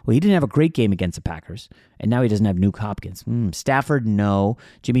 Huh. Well, he didn't have a great game against the Packers, and now he doesn't have Nuke Hopkins. Stafford, no.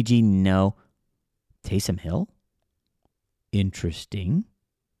 Jimmy G, no. Taysom Hill? Interesting.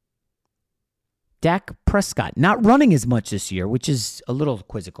 Dak Prescott, not running as much this year, which is a little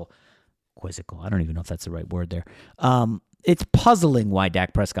quizzical. I don't even know if that's the right word there. It's puzzling why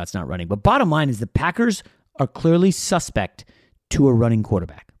Dak Prescott's not running. But bottom line is the Packers are clearly suspect to a running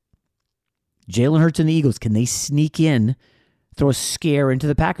quarterback. Jalen Hurts and the Eagles, can they sneak in, throw a scare into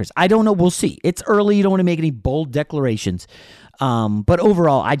the Packers? I don't know. We'll see. It's early. You don't want to make any bold declarations. But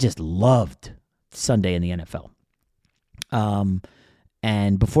overall, I just loved Sunday in the NFL.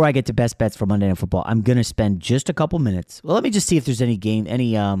 And before I get to best bets for Monday Night Football, I'm going to spend just a couple minutes. Well, let me just see if there's any games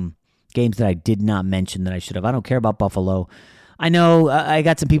that I did not mention that I should have. I don't care about Buffalo. I know I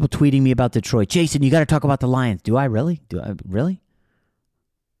got some people tweeting me about Detroit. Jason, you got to talk about the Lions. Do I really?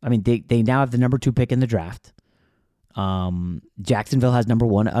 I mean, they now have the number 2 pick in the draft. Jacksonville has number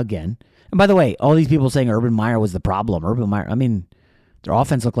 1 again. And by the way, all these people saying Urban Meyer was the problem. Urban Meyer, I mean, their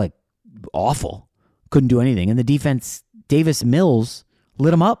offense looked like awful. Couldn't do anything. And the defense, Davis Mills,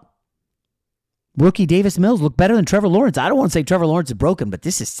 lit him up. Rookie Davis Mills looked better than Trevor Lawrence. I don't want to say Trevor Lawrence is broken, but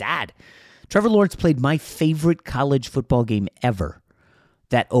this is sad. Trevor Lawrence played my favorite college football game ever.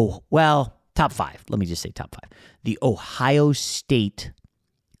 Top 5. Let me just say top 5. The Ohio State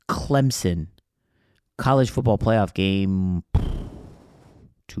Clemson college football playoff game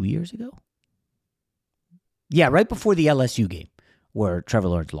 2 years ago? Yeah, right before the LSU game where Trevor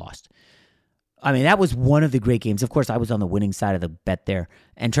Lawrence lost. I mean, that was one of the great games. Of course, I was on the winning side of the bet there.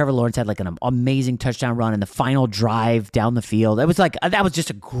 And Trevor Lawrence had like an amazing touchdown run in the final drive down the field. That was just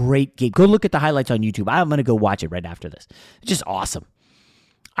a great game. Go look at the highlights on YouTube. I'm going to go watch it right after this. It's just awesome.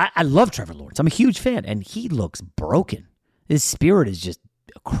 I love Trevor Lawrence. I'm a huge fan. And he looks broken. His spirit is just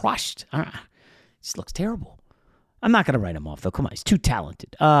crushed. He just looks terrible. I'm not going to write him off, though. Come on. He's too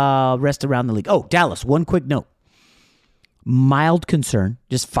talented. Rest around the league. Oh, Dallas. One quick note. Mild concern.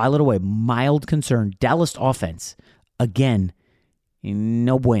 Just file it away. Mild concern. Dallas offense. Again,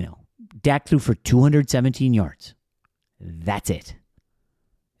 no bueno. Dak threw for 217 yards. That's it.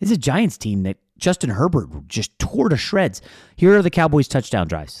 This is a Giants team that Justin Herbert just tore to shreds. Here are the Cowboys' touchdown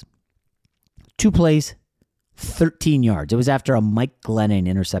drives. 2 plays, 13 yards. It was after a Mike Glennon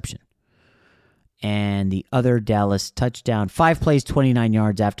interception. and the other Dallas touchdown. 5 plays, 29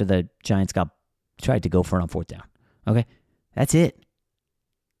 yards after the Giants tried to go for it on 4th down. Okay, that's it.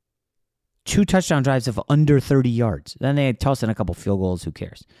 2 touchdown drives of under 30 yards. Then they toss in a couple field goals. Who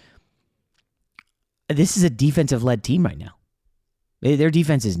cares? This is a defensive-led team right now. Their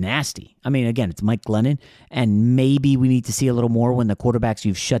defense is nasty. I mean, again, it's Mike Glennon, and maybe we need to see a little more when the quarterbacks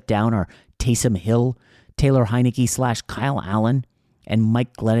you've shut down are Taysom Hill, Taylor Heineke / Kyle Allen, and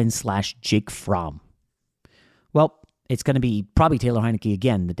Mike Glennon / Jake Fromm. Well, it's going to be probably Taylor Heineke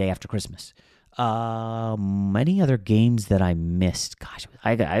again the day after Christmas. Any other games that I missed? Gosh,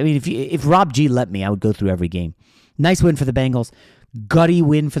 I mean, if Rob G let me, I would go through every game. Nice win for the Bengals. Gutty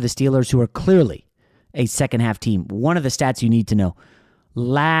win for the Steelers, who are clearly a second-half team. One of the stats you need to know.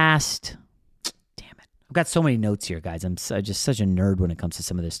 Damn it. I've got so many notes here, guys. I'm just such a nerd when it comes to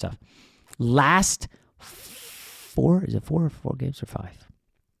some of this stuff. Last 4, is it 4 games or 5?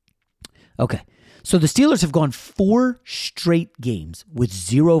 Okay. So the Steelers have gone 4 straight games with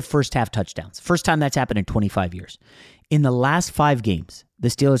 0 first-half touchdowns. First time that's happened in 25 years. In the last 5 games, the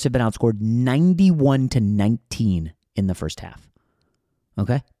Steelers have been outscored 91-19 in the first half.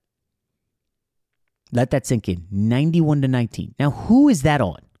 Okay? Let that sink in. 91-19. Now, who is that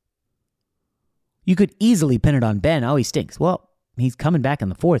on? You could easily pin it on Ben. Oh, he stinks. Well, he's coming back in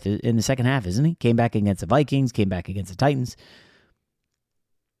the 4th, in the second half, isn't he? Came back against the Vikings, came back against the Titans.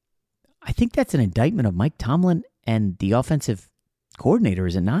 I think that's an indictment of Mike Tomlin and the offensive coordinator,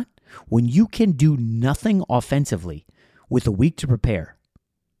 is it not? When you can do nothing offensively with a week to prepare,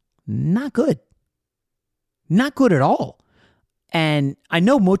 not good. Not good at all. And I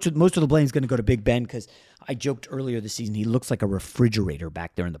know most of the blame is going to go to Big Ben because I joked earlier this season he looks like a refrigerator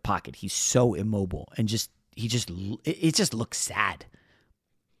back there in the pocket. He's so immobile and it just looks sad.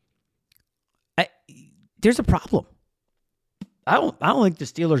 There's a problem. I don't think the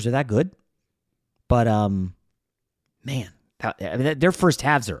Steelers are that good, but man, their first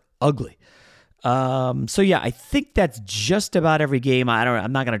halves are ugly. So yeah, I think that's just about every game.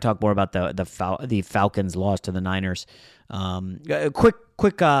 I'm not going to talk more about the Falcons' loss to the Niners.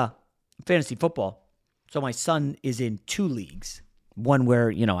 Quick fantasy football. So my son is in 2 leagues. One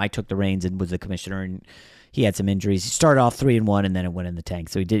where, I took the reins and was the commissioner, and he had some injuries. He started off 3-1, and then it went in the tank.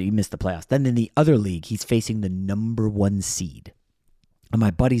 So he missed the playoffs. Then in the other league, he's facing the number 1 seed. And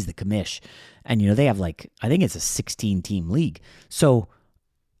my buddy's the commish. And, they have I think it's a 16-team league. So,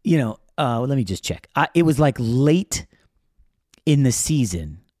 let me just check. It was late in the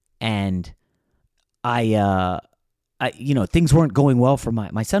season, and things weren't going well for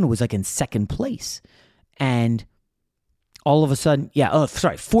my son, who was in second place. And all of a sudden,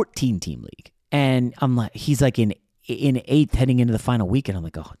 14-team league. And he's in 8th heading into the final week. And I'm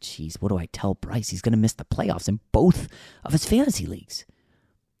like, oh, geez, what do I tell Bryce? He's going to miss the playoffs in both of his fantasy leagues.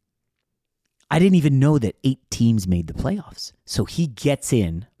 I didn't even know that 8 teams made the playoffs. So he gets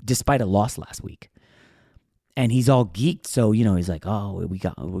in despite a loss last week. And he's all geeked. So, he's like, oh, we're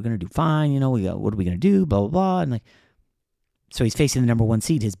going to do fine. What are we going to do? Blah, blah, blah. And so he's facing the number 1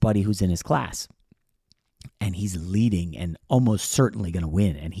 seed, his buddy who's in his class. And he's leading and almost certainly going to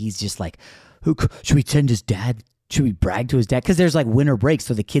win. And he's just like, should we send his dad? Should we brag to his dad? Because there's winter break,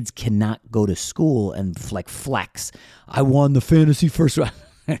 so the kids cannot go to school and flex. I won the fantasy first round.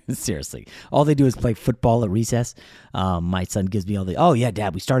 Seriously. All they do is play football at recess. My son gives me oh yeah,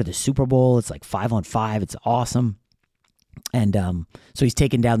 Dad, we started the Super Bowl. It's 5-on-5. It's awesome. And so he's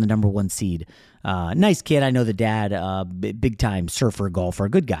taken down the number 1 seed. Nice kid. I know the dad, big time surfer, golfer,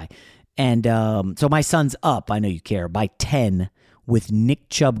 good guy. And so my son's up, I know you care, by 10 with Nick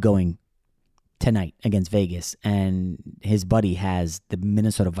Chubb going tonight against Vegas. And his buddy has the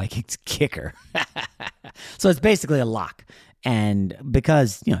Minnesota Vikings kicker. So it's basically a lock. And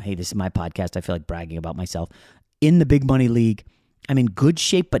because, hey, this is my podcast, I feel like bragging about myself. In the big money league, I'm in good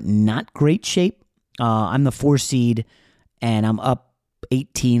shape, but not great shape. I'm the 4 seed, and I'm up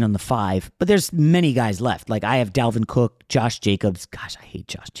 18 on the 5. But there's many guys left. I have Dalvin Cook, Josh Jacobs. Gosh, I hate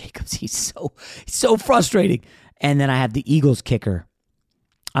Josh Jacobs. He's so frustrating. And then I have the Eagles kicker.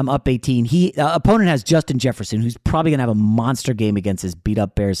 I'm up 18. Opponent has Justin Jefferson, who's probably going to have a monster game against his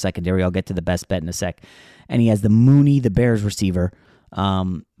beat-up Bears secondary. I'll get to the best bet in a sec. And he has the Mooney, the Bears receiver.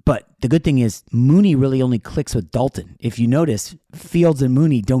 But the good thing is Mooney really only clicks with Dalton. If you notice, Fields and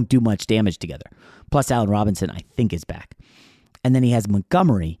Mooney don't do much damage together. Plus, Allen Robinson, I think, is back. And then he has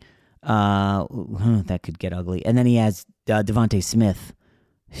Montgomery. That could get ugly. And then he has Devontae Smith.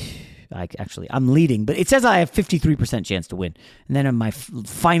 I'm leading, but it says I have 53% chance to win. And then in my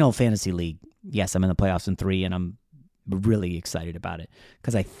final fantasy league, yes, I'm in the playoffs in 3, and I'm really excited about it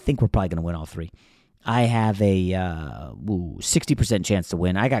because I think we're probably going to win all 3. I have a 60% chance to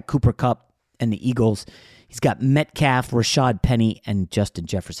win. I got Cooper Kupp and the Eagles. He's got Metcalf, Rashad Penny, and Justin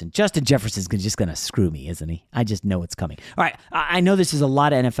Jefferson. Justin Jefferson's just going to screw me, isn't he? I just know it's coming. All right, I know this is a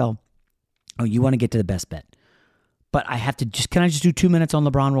lot of NFL. Oh, you want to get to the best bet. But I have to can I just do 2 minutes on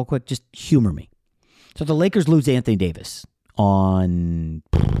LeBron real quick? Just humor me. So the Lakers lose Anthony Davis on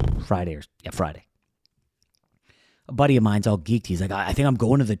Friday. A buddy of mine's all geeked. He's like, I think I'm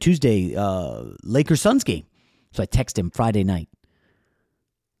going to the Tuesday Lakers-Suns game. So I text him Friday night.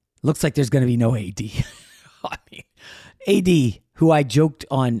 Looks like there's going to be no AD. I mean, AD, who I joked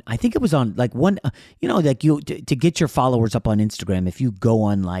on, I think it was on like one, to get your followers up on Instagram, if you go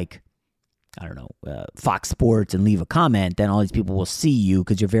on like, I don't know, Fox Sports and leave a comment, then all these people will see you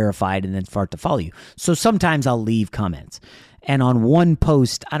because you're verified and then start to follow you. So sometimes I'll leave comments. And on one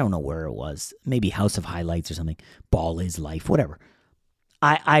post, I don't know where it was, maybe House of Highlights or something, Ball is Life, whatever.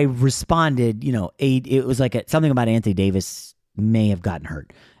 I responded, it was like something about Anthony Davis may have gotten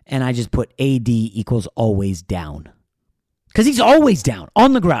hurt. And I just put AD equals always down. Because he's always down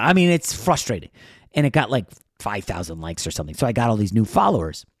on the ground. I mean, it's frustrating. And it got like 5,000 likes or something. So I got all these new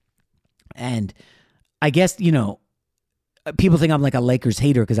followers. And I guess, people think I'm like a Lakers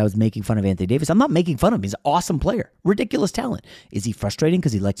hater because I was making fun of Anthony Davis. I'm not making fun of him. He's an awesome player. Ridiculous talent. Is he frustrating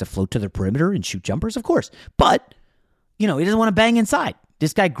because he likes to float to the perimeter and shoot jumpers? Of course. But, he doesn't want to bang inside.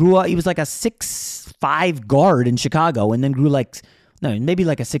 This guy grew up, he was like a 6'5" guard in Chicago and then grew maybe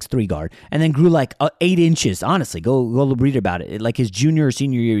like a 6'3" guard, and then grew like 8 inches. Honestly, go read about it. Like his junior or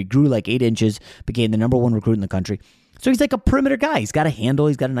senior year, he grew like 8 inches, became the number 1 recruit in the country. So he's like a perimeter guy. He's got a handle.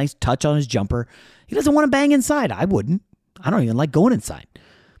 He's got a nice touch on his jumper. He doesn't want to bang inside. I wouldn't. I don't even like going inside.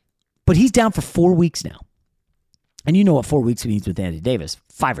 But he's down for 4 weeks now. And you know what 4 weeks means with Anthony Davis,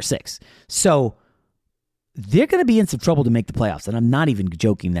 5 or 6. So they're going to be in some trouble to make the playoffs. And I'm not even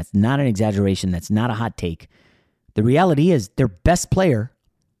joking. That's not an exaggeration. That's not a hot take. The reality is their best player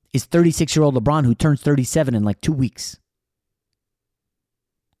is 36-year-old LeBron, who turns 37 in like 2 weeks.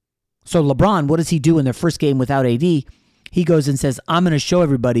 So LeBron, what does he do in their first game without AD? He goes and says, I'm going to show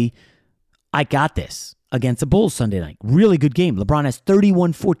everybody I got this against the Bulls Sunday night. Really good game. LeBron has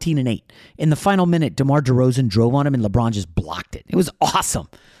 31, 14, and 8. In the final minute, DeMar DeRozan drove on him and LeBron just blocked it. It was awesome.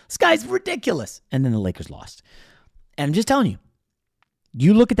 This guy's ridiculous. And then the Lakers lost. And I'm just telling you,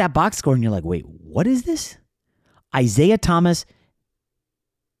 you look at that box score and you're like, wait, what is this? Isaiah Thomas.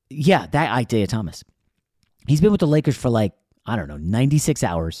 Yeah, that Isaiah Thomas. He's been with the Lakers for 96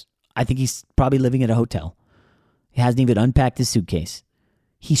 hours. I think he's probably living at a hotel. He hasn't even unpacked his suitcase.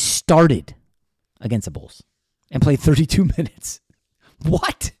 He started against the Bulls and played 32 minutes.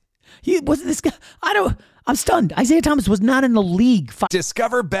 What? He wasn't this guy. I'm stunned. Isaiah Thomas was not in the league.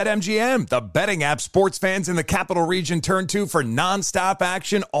 Discover BetMGM, the betting app sports fans in the capital region turn to for nonstop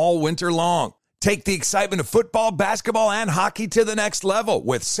action all winter long. Take the excitement of football, basketball, and hockey to the next level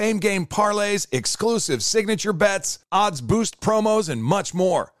with same-game parlays, exclusive signature bets, odds boost promos, and much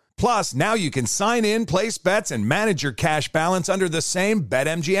more. Plus, now you can sign in, place bets, and manage your cash balance under the same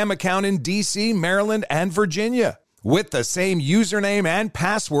BetMGM account in D.C., Maryland, and Virginia. With the same username and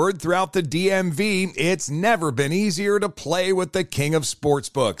password throughout the DMV, it's never been easier to play with the king of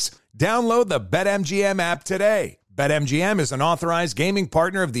sportsbooks. Download the BetMGM app today. BetMGM is an authorized gaming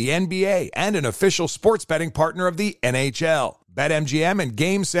partner of the NBA and an official sports betting partner of the NHL. BetMGM and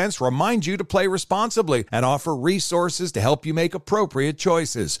GameSense remind you to play responsibly and offer resources to help you make appropriate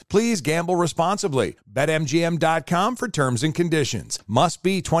choices. Please gamble responsibly. BetMGM.com for terms and conditions. Must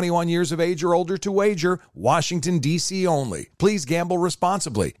be 21 years of age or older to wager. Washington, D.C. only. Please gamble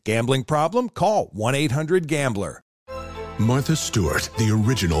responsibly. Gambling problem? Call 1-800-GAMBLER. Martha Stewart, the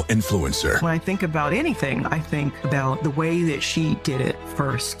original influencer. When I think about anything, I think about the way that she did it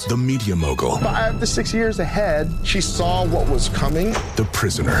first. The media mogul. 5 to 6 years ahead, she saw what was coming. The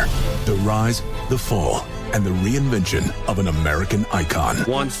prisoner. The rise, the fall, and the reinvention of an American icon.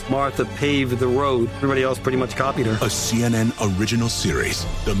 Once Martha paved the road, everybody else pretty much copied her. A CNN original series,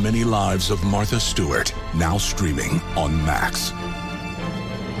 The Many Lives of Martha Stewart, now streaming on Max.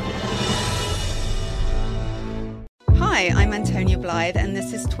 Hi, I'm Antonia Blythe, and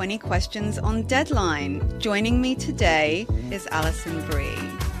this is 20 Questions on Deadline. Joining me today is Alison Brie.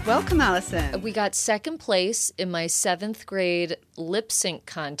 Welcome, Alison. We got second place in my 7th grade lip sync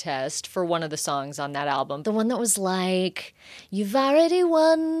contest for one of the songs on that album. The one that was like, you've already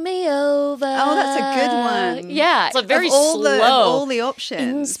won me over. Oh, that's a good one. Yeah. It's very slow. Of all the options.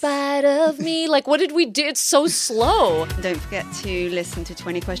 In spite of me. Like, what did we do? It's so slow. Don't forget to listen to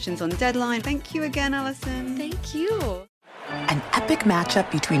 20 Questions on Deadline. Thank you again, Alison. Thank you. An epic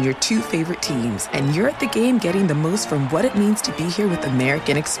matchup between your two favorite teams, and you're at the game getting the most from what it means to be here with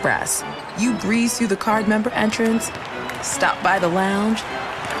American Express. You breeze through the card member entrance, stop by the lounge.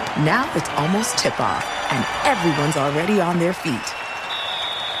 Now it's almost tip-off, and everyone's already on their feet.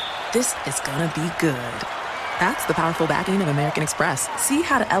 This is gonna be good. That's the powerful backing of American Express. See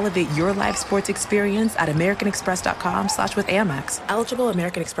how to elevate your live sports experience at americanexpress.com/withAmex. Eligible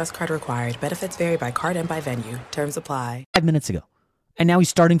American Express card required. Benefits vary by card and by venue. Terms apply. 5 minutes ago. And now he's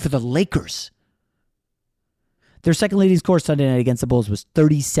starting for the Lakers. Their second leading scorer Sunday night against the Bulls was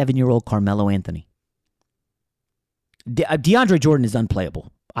 37-year-old Carmelo Anthony. DeAndre Jordan is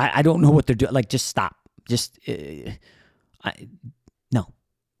unplayable. I don't know what they're doing. Like, just stop. No.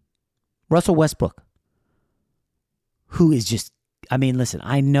 Russell Westbrook, who is just, listen,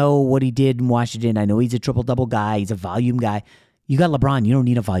 I know what he did in Washington. I know he's a triple-double guy. He's a volume guy. You got LeBron. You don't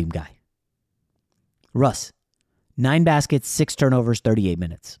need a volume guy. Russ, 9 baskets, 6 turnovers, 38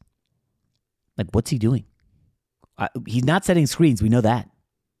 minutes. Like, what's he doing? He's not setting screens. We know that.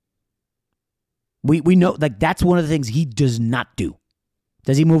 We know, like, that's one of the things he does not do.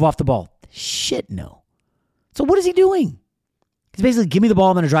 Does he move off the ball? Shit, no. So what is he doing? He's basically, give me the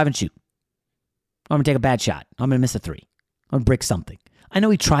ball, I'm going to drive and shoot. I'm going to take a bad shot. I'm going to miss a 3. I'm going to brick something. I know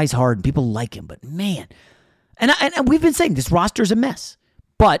he tries hard and people like him, but man. And we've been saying this roster's a mess.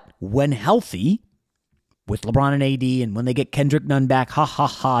 But when healthy, with LeBron and AD, and when they get Kendrick Nunn back,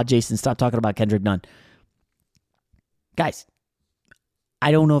 Jason, stop talking about Kendrick Nunn. Guys,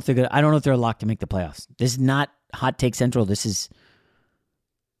 I don't know if they're locked to make the playoffs. This is not Hot Take Central. This is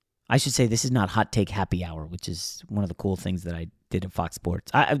not Hot Take Happy Hour, which is one of the cool things that I did at Fox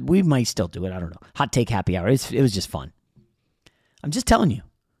Sports. We might still do it. I don't know. Hot Take Happy Hour. It was just fun. I'm just telling you.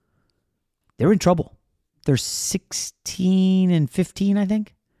 They're in trouble. They're 16-15, I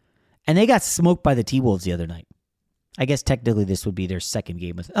think. And they got smoked by the T-Wolves the other night. I guess technically this would be their second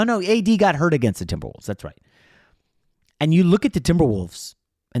game. Oh, no, AD got hurt against the Timberwolves. That's right. And you look at the Timberwolves,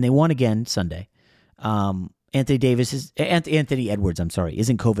 and they won again Sunday. Anthony Edwards,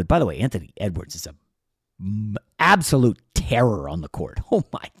 isn't COVID. By the way, Anthony Edwards is an absolute terror on the court. Oh,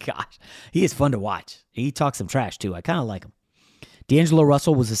 my gosh. He is fun to watch. He talks some trash, too. I kind of like him. D'Angelo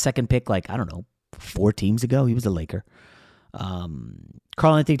Russell was the second pick, 4 teams ago. He was a Laker.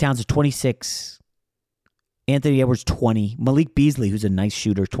 Karl Anthony Towns is 26. Anthony Edwards, 20. Malik Beasley, who's a nice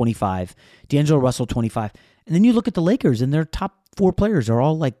shooter, 25. D'Angelo Russell, 25. And then you look at the Lakers, and their top 4 players are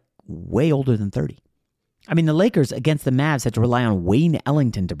all, way older than 30. The Lakers against the Mavs had to rely on Wayne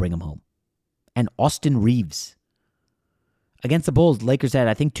Ellington to bring them home. And Austin Reeves. Against the Bulls, Lakers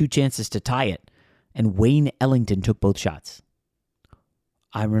had, 2 chances to tie it. And Wayne Ellington took both shots.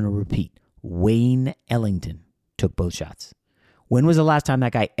 I'm going to repeat. Wayne Ellington took both shots. When was the last time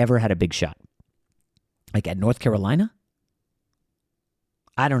that guy ever had a big shot? At North Carolina?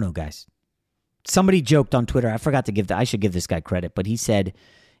 I don't know, guys. Somebody joked on Twitter. I forgot to I should give this guy credit, but he said,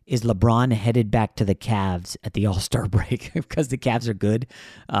 is LeBron headed back to the Cavs at the All-Star break? Because the Cavs are good.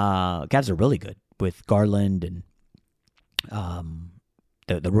 Cavs are really good with Garland and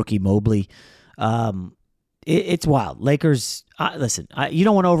the rookie Mobley. It's wild. Lakers, listen, you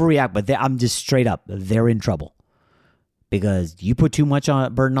don't want to overreact, but I'm just straight up. They're in trouble. Because you put too much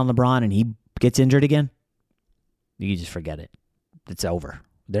burden on LeBron and he gets injured again, you just forget it. It's over.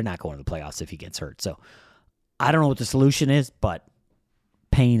 They're not going to the playoffs if he gets hurt. So I don't know what the solution is, but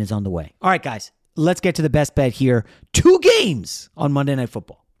pain is on the way. All right, guys, let's get to the best bet here. 2 games on Monday Night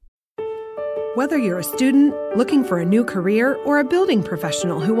Football. Whether you're a student looking for a new career or a building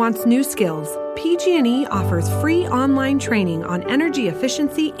professional who wants new skills, PG&E offers free online training on energy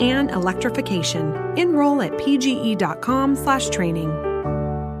efficiency and electrification. Enroll at pge.com/training.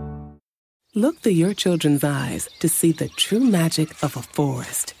 Look through your children's eyes to see the true magic of a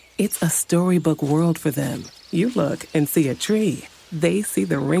forest. It's a storybook world for them. You look and see a tree. They see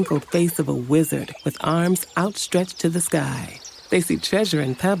the wrinkled face of a wizard with arms outstretched to the sky. They see treasure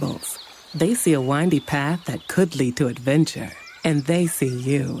in pebbles. They see a windy path that could lead to adventure. And they see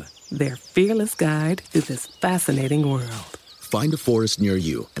you, their fearless guide through this fascinating world. Find a forest near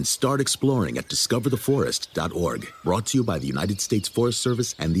you and start exploring at discovertheforest.org. Brought to you by the United States Forest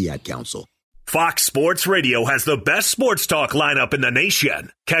Service and the Ad Council. Fox Sports Radio has the best sports talk lineup in the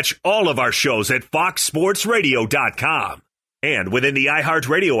nation. Catch all of our shows at foxsportsradio.com. And within the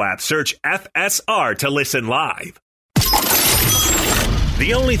iHeartRadio app, search FSR to listen live.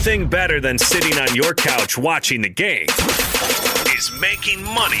 The only thing better than sitting on your couch watching the game is making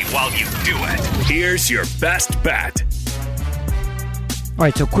money while you do it. Here's your best bet. All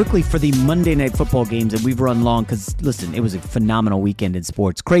right, so quickly for the Monday Night Football games, and we've run long because, listen, it was a phenomenal weekend in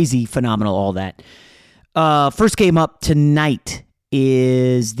sports. Crazy, phenomenal, all that. First game up tonight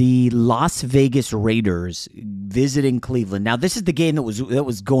is the Las Vegas Raiders visiting Cleveland. Now, this is the game that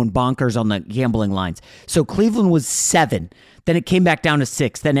was going bonkers on the gambling lines. So Cleveland was 7. Then it came back down to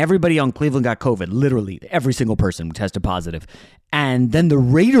 6. Then everybody on Cleveland got COVID. Literally, every single person tested positive. And then the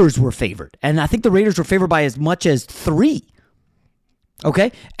Raiders were favored. And I think the Raiders were favored by as much as 3.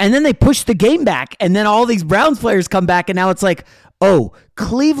 Okay? And then they pushed the game back. And then all these Browns players come back. And now it's like, oh,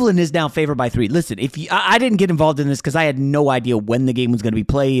 Cleveland is now favored by 3. Listen, I didn't get involved in this because I had no idea when the game was going to be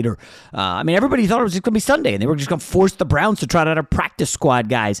played. Or everybody thought it was just going to be Sunday, and they were just going to force the Browns to trot out a practice squad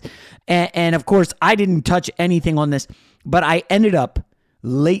guys. And of course, I didn't touch anything on this, but I ended up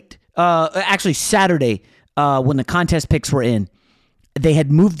late, actually Saturday, when the contest picks were in. They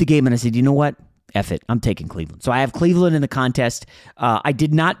had moved the game, and I said, you know what? F it. I'm taking Cleveland. So I have Cleveland in the contest. I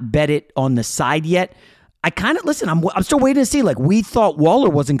did not bet it on the side yet. I kind of, listen, I'm still waiting to see. Like, we thought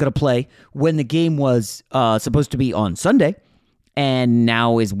Waller wasn't going to play when the game was supposed to be on Sunday. And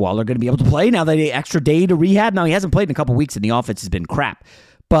now is Waller going to be able to play? Now that the extra day to rehab? Now, he hasn't played in a couple weeks and the offense has been crap.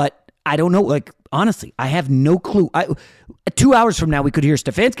 But I don't know. Like, honestly, I have no clue. 2 hours from now, we could hear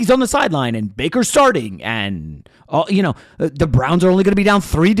Stefanski's on the sideline and Baker's starting. And, the Browns are only going to be down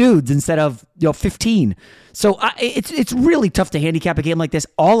 3 dudes instead of 15. So it's really tough to handicap a game like this.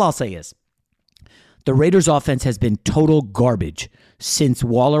 All I'll say is, the Raiders' offense has been total garbage since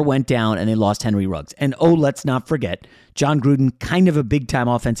Waller went down and they lost Henry Ruggs. And let's not forget, John Gruden, kind of a big-time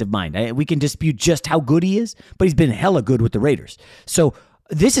offensive mind. We can dispute just how good he is, but he's been hella good with the Raiders. So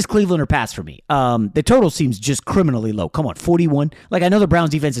this is Cleveland or pass for me. The total seems just criminally low. Come on, 41. Like, I know the Browns'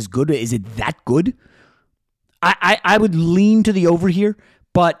 defense is good. Is it that good? I would lean to the over here,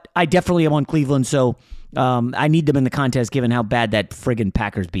 but I definitely am on Cleveland, so I need them in the contest given how bad that friggin'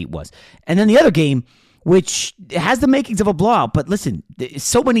 Packers beat was. And then the other game, which has the makings of a blowout, but listen,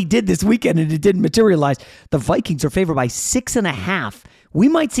 so many did this weekend and it didn't materialize. The Vikings are favored by 6.5. We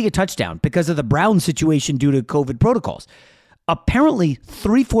might see a touchdown because of the Browns situation due to COVID protocols. Apparently,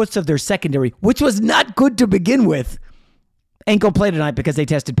 3/4 of their secondary, which was not good to begin with, ain't going to play tonight because they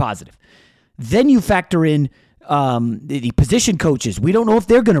tested positive. Then you factor in the position coaches. We don't know if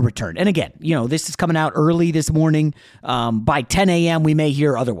they're going to return. And again, this is coming out early this morning. By 10 a.m., we may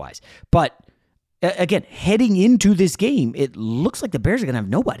hear otherwise. But again, heading into this game, it looks like the Bears are going to have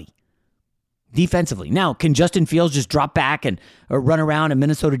nobody defensively. Now, can Justin Fields just drop back and run around a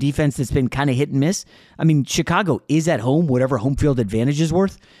Minnesota defense that's been kind of hit and miss? I mean, Chicago is at home, whatever home field advantage is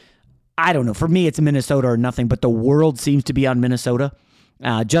worth. I don't know. For me, it's Minnesota or nothing, but the world seems to be on Minnesota.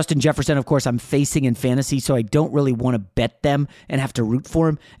 Justin Jefferson, of course, I'm facing in fantasy, so I don't really want to bet them and have to root for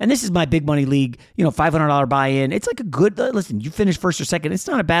him. And this is my big money league, $500 buy-in. It's like a good, listen, you finish first or second. It's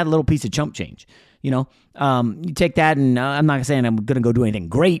not a bad little piece of chump change. You take that, and I'm not saying I'm going to go do anything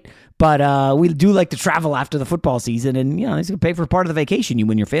great, but we do like to travel after the football season, and it's going to pay for part of the vacation you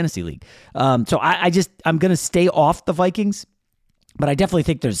win your fantasy league. So I'm going to stay off the Vikings. But I definitely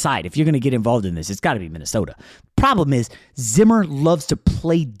think there's a side. If you're going to get involved in this, it's got to be Minnesota. Problem is, Zimmer loves to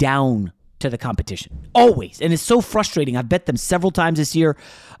play down to the competition. Always. And it's so frustrating. I've bet them several times this year.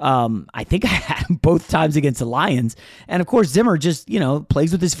 I think I had them both times against the Lions. And, of course, Zimmer just,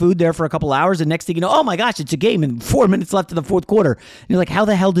 plays with his food there for a couple hours. And next thing you know, oh, my gosh, it's a game. And 4 minutes left in the fourth quarter. And you're like, how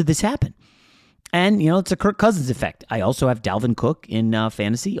the hell did this happen? And, it's a Kirk Cousins effect. I also have Dalvin Cook in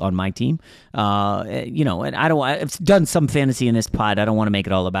fantasy on my team. And I've done some fantasy in this pod. I don't want to make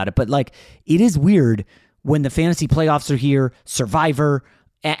it all about it. But, it is weird when the fantasy playoffs are here, Survivor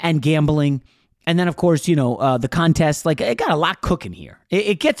and gambling. And then, of course, the contest. It got a lot cooking here.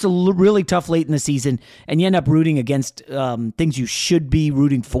 It gets really tough late in the season, and you end up rooting against things you should be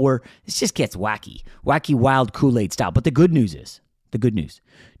rooting for. It just gets wacky, wild Kool-Aid style. But the good news,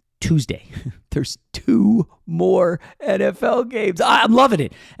 Tuesday, there's 2 more NFL games. I'm loving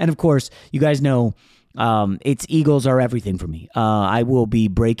it. And of course, you guys know it's Eagles are everything for me. I will be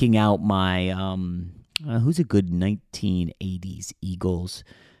breaking out my, who's a good 1980s Eagles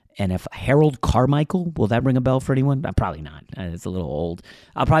NFL? Harold Carmichael. Will that ring a bell for anyone? Probably not. It's a little old.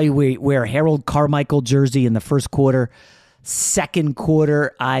 I'll probably wear a Harold Carmichael jersey in the first quarter. Second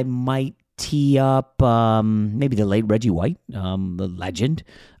quarter, I might tee up maybe the late Reggie White, the legend.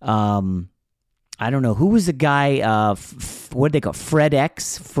 I don't know. Who was the guy, what did they call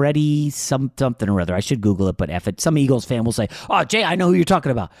Freddie something or other. I should Google it, but F it. Some Eagles fan will say, oh, Jay, I know who you're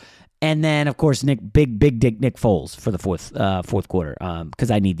talking about. And then, of course, Big Dick Nick Foles for the fourth quarter, because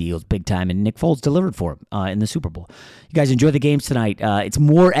I need the Eagles big time, and Nick Foles delivered for him in the Super Bowl. You guys enjoy the games tonight. It's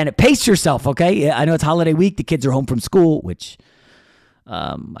more, and pace yourself, okay? I know it's holiday week. The kids are home from school, which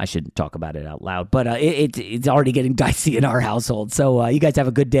I shouldn't talk about it out loud, but it's already getting dicey in our household. So you guys have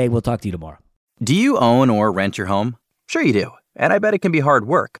a good day. We'll talk to you tomorrow. Do you own or rent your home? Sure you do. And I bet it can be hard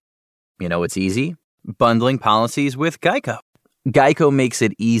work. You know what's easy? Bundling policies with Geico. Geico makes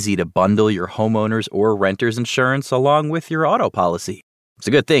it easy to bundle your homeowner's or renter's insurance along with your auto policy. It's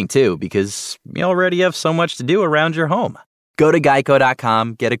a good thing, too, because you already have so much to do around your home. Go to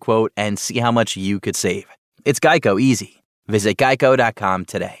geico.com, get a quote, and see how much you could save. It's Geico easy. Visit geico.com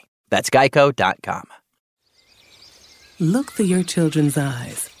today. That's geico.com. Look through your children's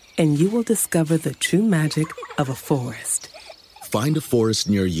eyes, and you will discover the true magic of a forest. Find a forest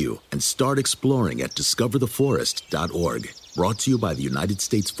near you and start exploring at discovertheforest.org. Brought to you by the United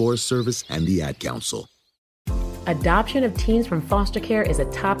States Forest Service and the Ad Council. Adoption of teens from foster care is a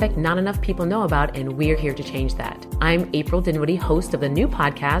topic not enough people know about, and we're here to change that. I'm April Dinwiddie, host of the new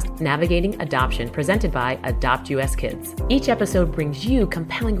podcast, Navigating Adoption, presented by Adopt US Kids. Each episode brings you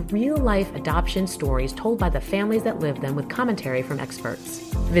compelling real-life adoption stories told by the families that live them with commentary from experts.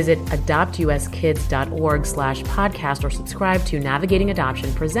 Visit adoptuskids.org/podcast or subscribe to Navigating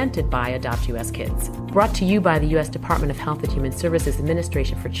Adoption, presented by Adopt US Kids. Brought to you by the U.S. Department of Health and Human Services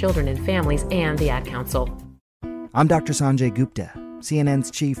Administration for Children and Families and the Ad Council. I'm Dr. Sanjay Gupta,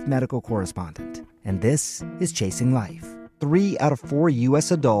 CNN's chief medical correspondent, and this is Chasing Life. 3 out of 4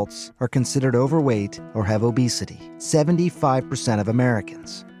 U.S. adults are considered overweight or have obesity. 75% of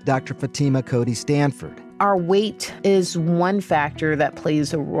Americans. Dr. Fatima Cody Stanford. Our weight is one factor that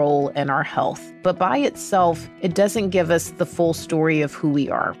plays a role in our health, but by itself, it doesn't give us the full story of who we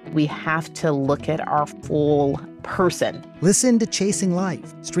are. We have to look at our full person. Listen to Chasing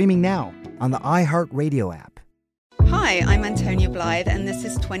Life, streaming now on the iHeartRadio app. Hi, I'm Antonia Blythe, and this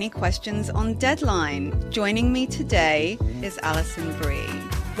is 20 Questions on Deadline. Joining me today is Alison Brie.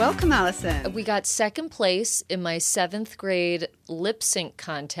 Welcome, Alison. We got second place in my 7th grade lip sync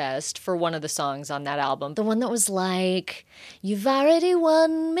contest for one of the songs on that album. The one that was like, "You've already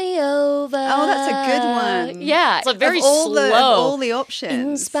won me over." Oh, that's a good one. Yeah. It's a very slow. Of all the options.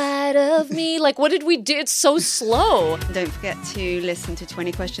 In spite of me. Like, what did we do? It's so slow. Don't forget to listen to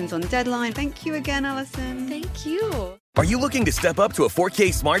 20 Questions on Deadline. Thank you again, Alison. Thank you. Are you looking to step up to a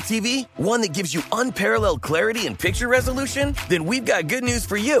 4K smart TV? One that gives you unparalleled clarity and picture resolution? Then we've got good news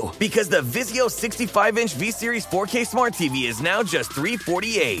for you, because the Vizio 65-inch V-Series 4K smart TV is now just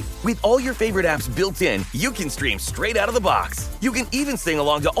 $348. With all your favorite apps built in, you can stream straight out of the box. You can even sing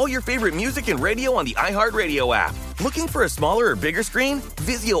along to all your favorite music and radio on the iHeartRadio app. Looking for a smaller or bigger screen?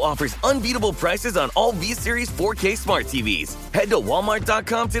 Vizio offers unbeatable prices on all V-Series 4K smart TVs. Head to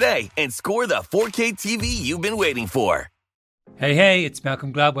Walmart.com today and score the 4K TV you've been waiting for. Hey, it's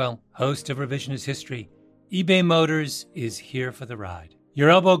Malcolm Gladwell, host of Revisionist History. eBay Motors is here for the ride.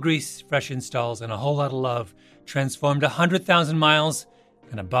 Your elbow grease, fresh installs, and a whole lot of love transformed 100,000 miles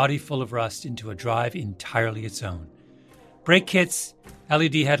and a body full of rust into a drive entirely its own. Brake kits,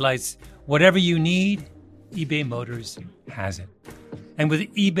 LED headlights, whatever you need, eBay Motors has it. And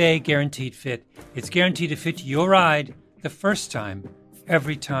with eBay Guaranteed Fit, it's guaranteed to fit your ride the first time,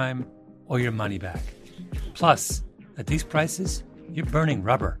 every time, or your money back. Plus, at these prices, you're burning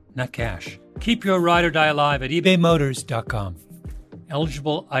rubber, not cash. Keep your ride or die alive at ebaymotors.com.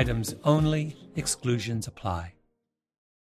 Eligible items only. Exclusions apply.